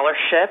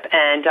Scholarship,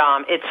 and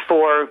it's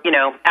for,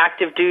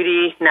 active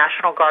duty,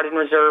 National Guard and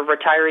Reserve,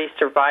 retirees,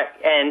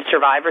 and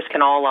survivors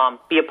can all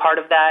be a part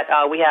of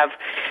that. We have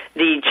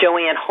the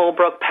Joanne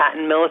Holbrook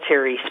Patton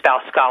Military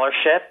Spouse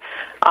Scholarship,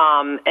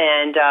 and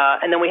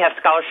then we have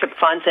scholarship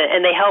funds,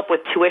 and they help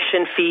with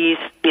tuition fees,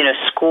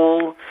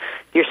 school,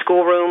 your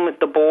schoolroom,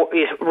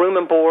 room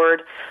and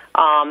board.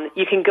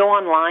 You can go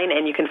online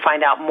and you can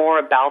find out more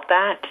about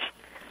that.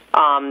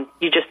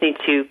 You just need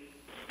to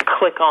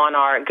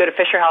go to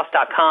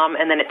FisherHouse.com,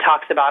 and then it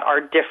talks about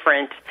our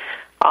different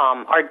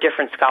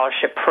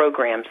scholarship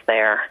programs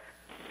there.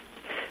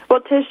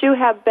 Well, Tish, you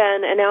have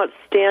been an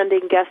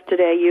outstanding guest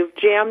today. You've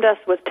jammed us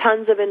with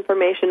tons of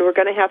information. We're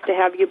going to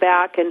have you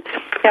back and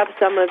have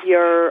some of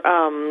your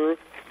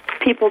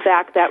people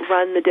back that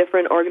run the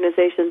different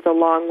organizations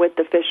along with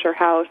the Fisher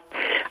House.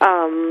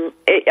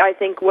 I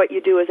think what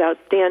you do is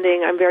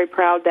outstanding. I'm very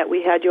proud that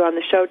we had you on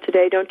the show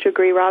today. Don't you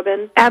agree,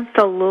 Robin?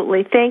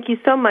 Absolutely. Thank you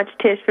so much,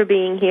 Tish, for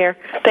being here.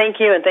 Thank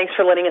you, and thanks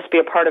for letting us be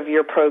a part of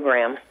your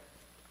program.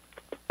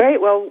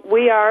 Great. Well,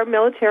 we are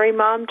Military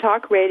Mom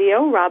Talk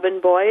Radio, Robin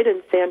Boyd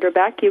and Sandra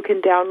Beck. You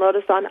can download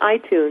us on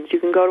iTunes. You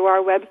can go to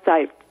our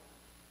website,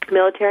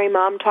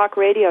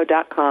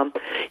 MilitaryMomTalkRadio.com.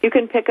 You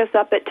can pick us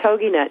up at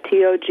TogiNet,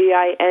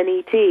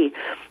 TOGINET.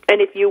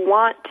 And if you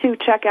want to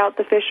check out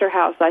the Fisher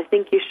House, I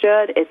think you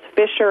should. It's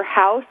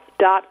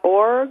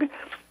FisherHouse.org.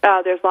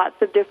 There's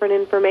lots of different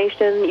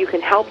information. You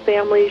can help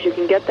families. You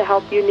can get the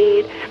help you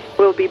need.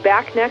 We'll be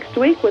back next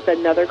week with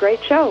another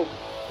great show.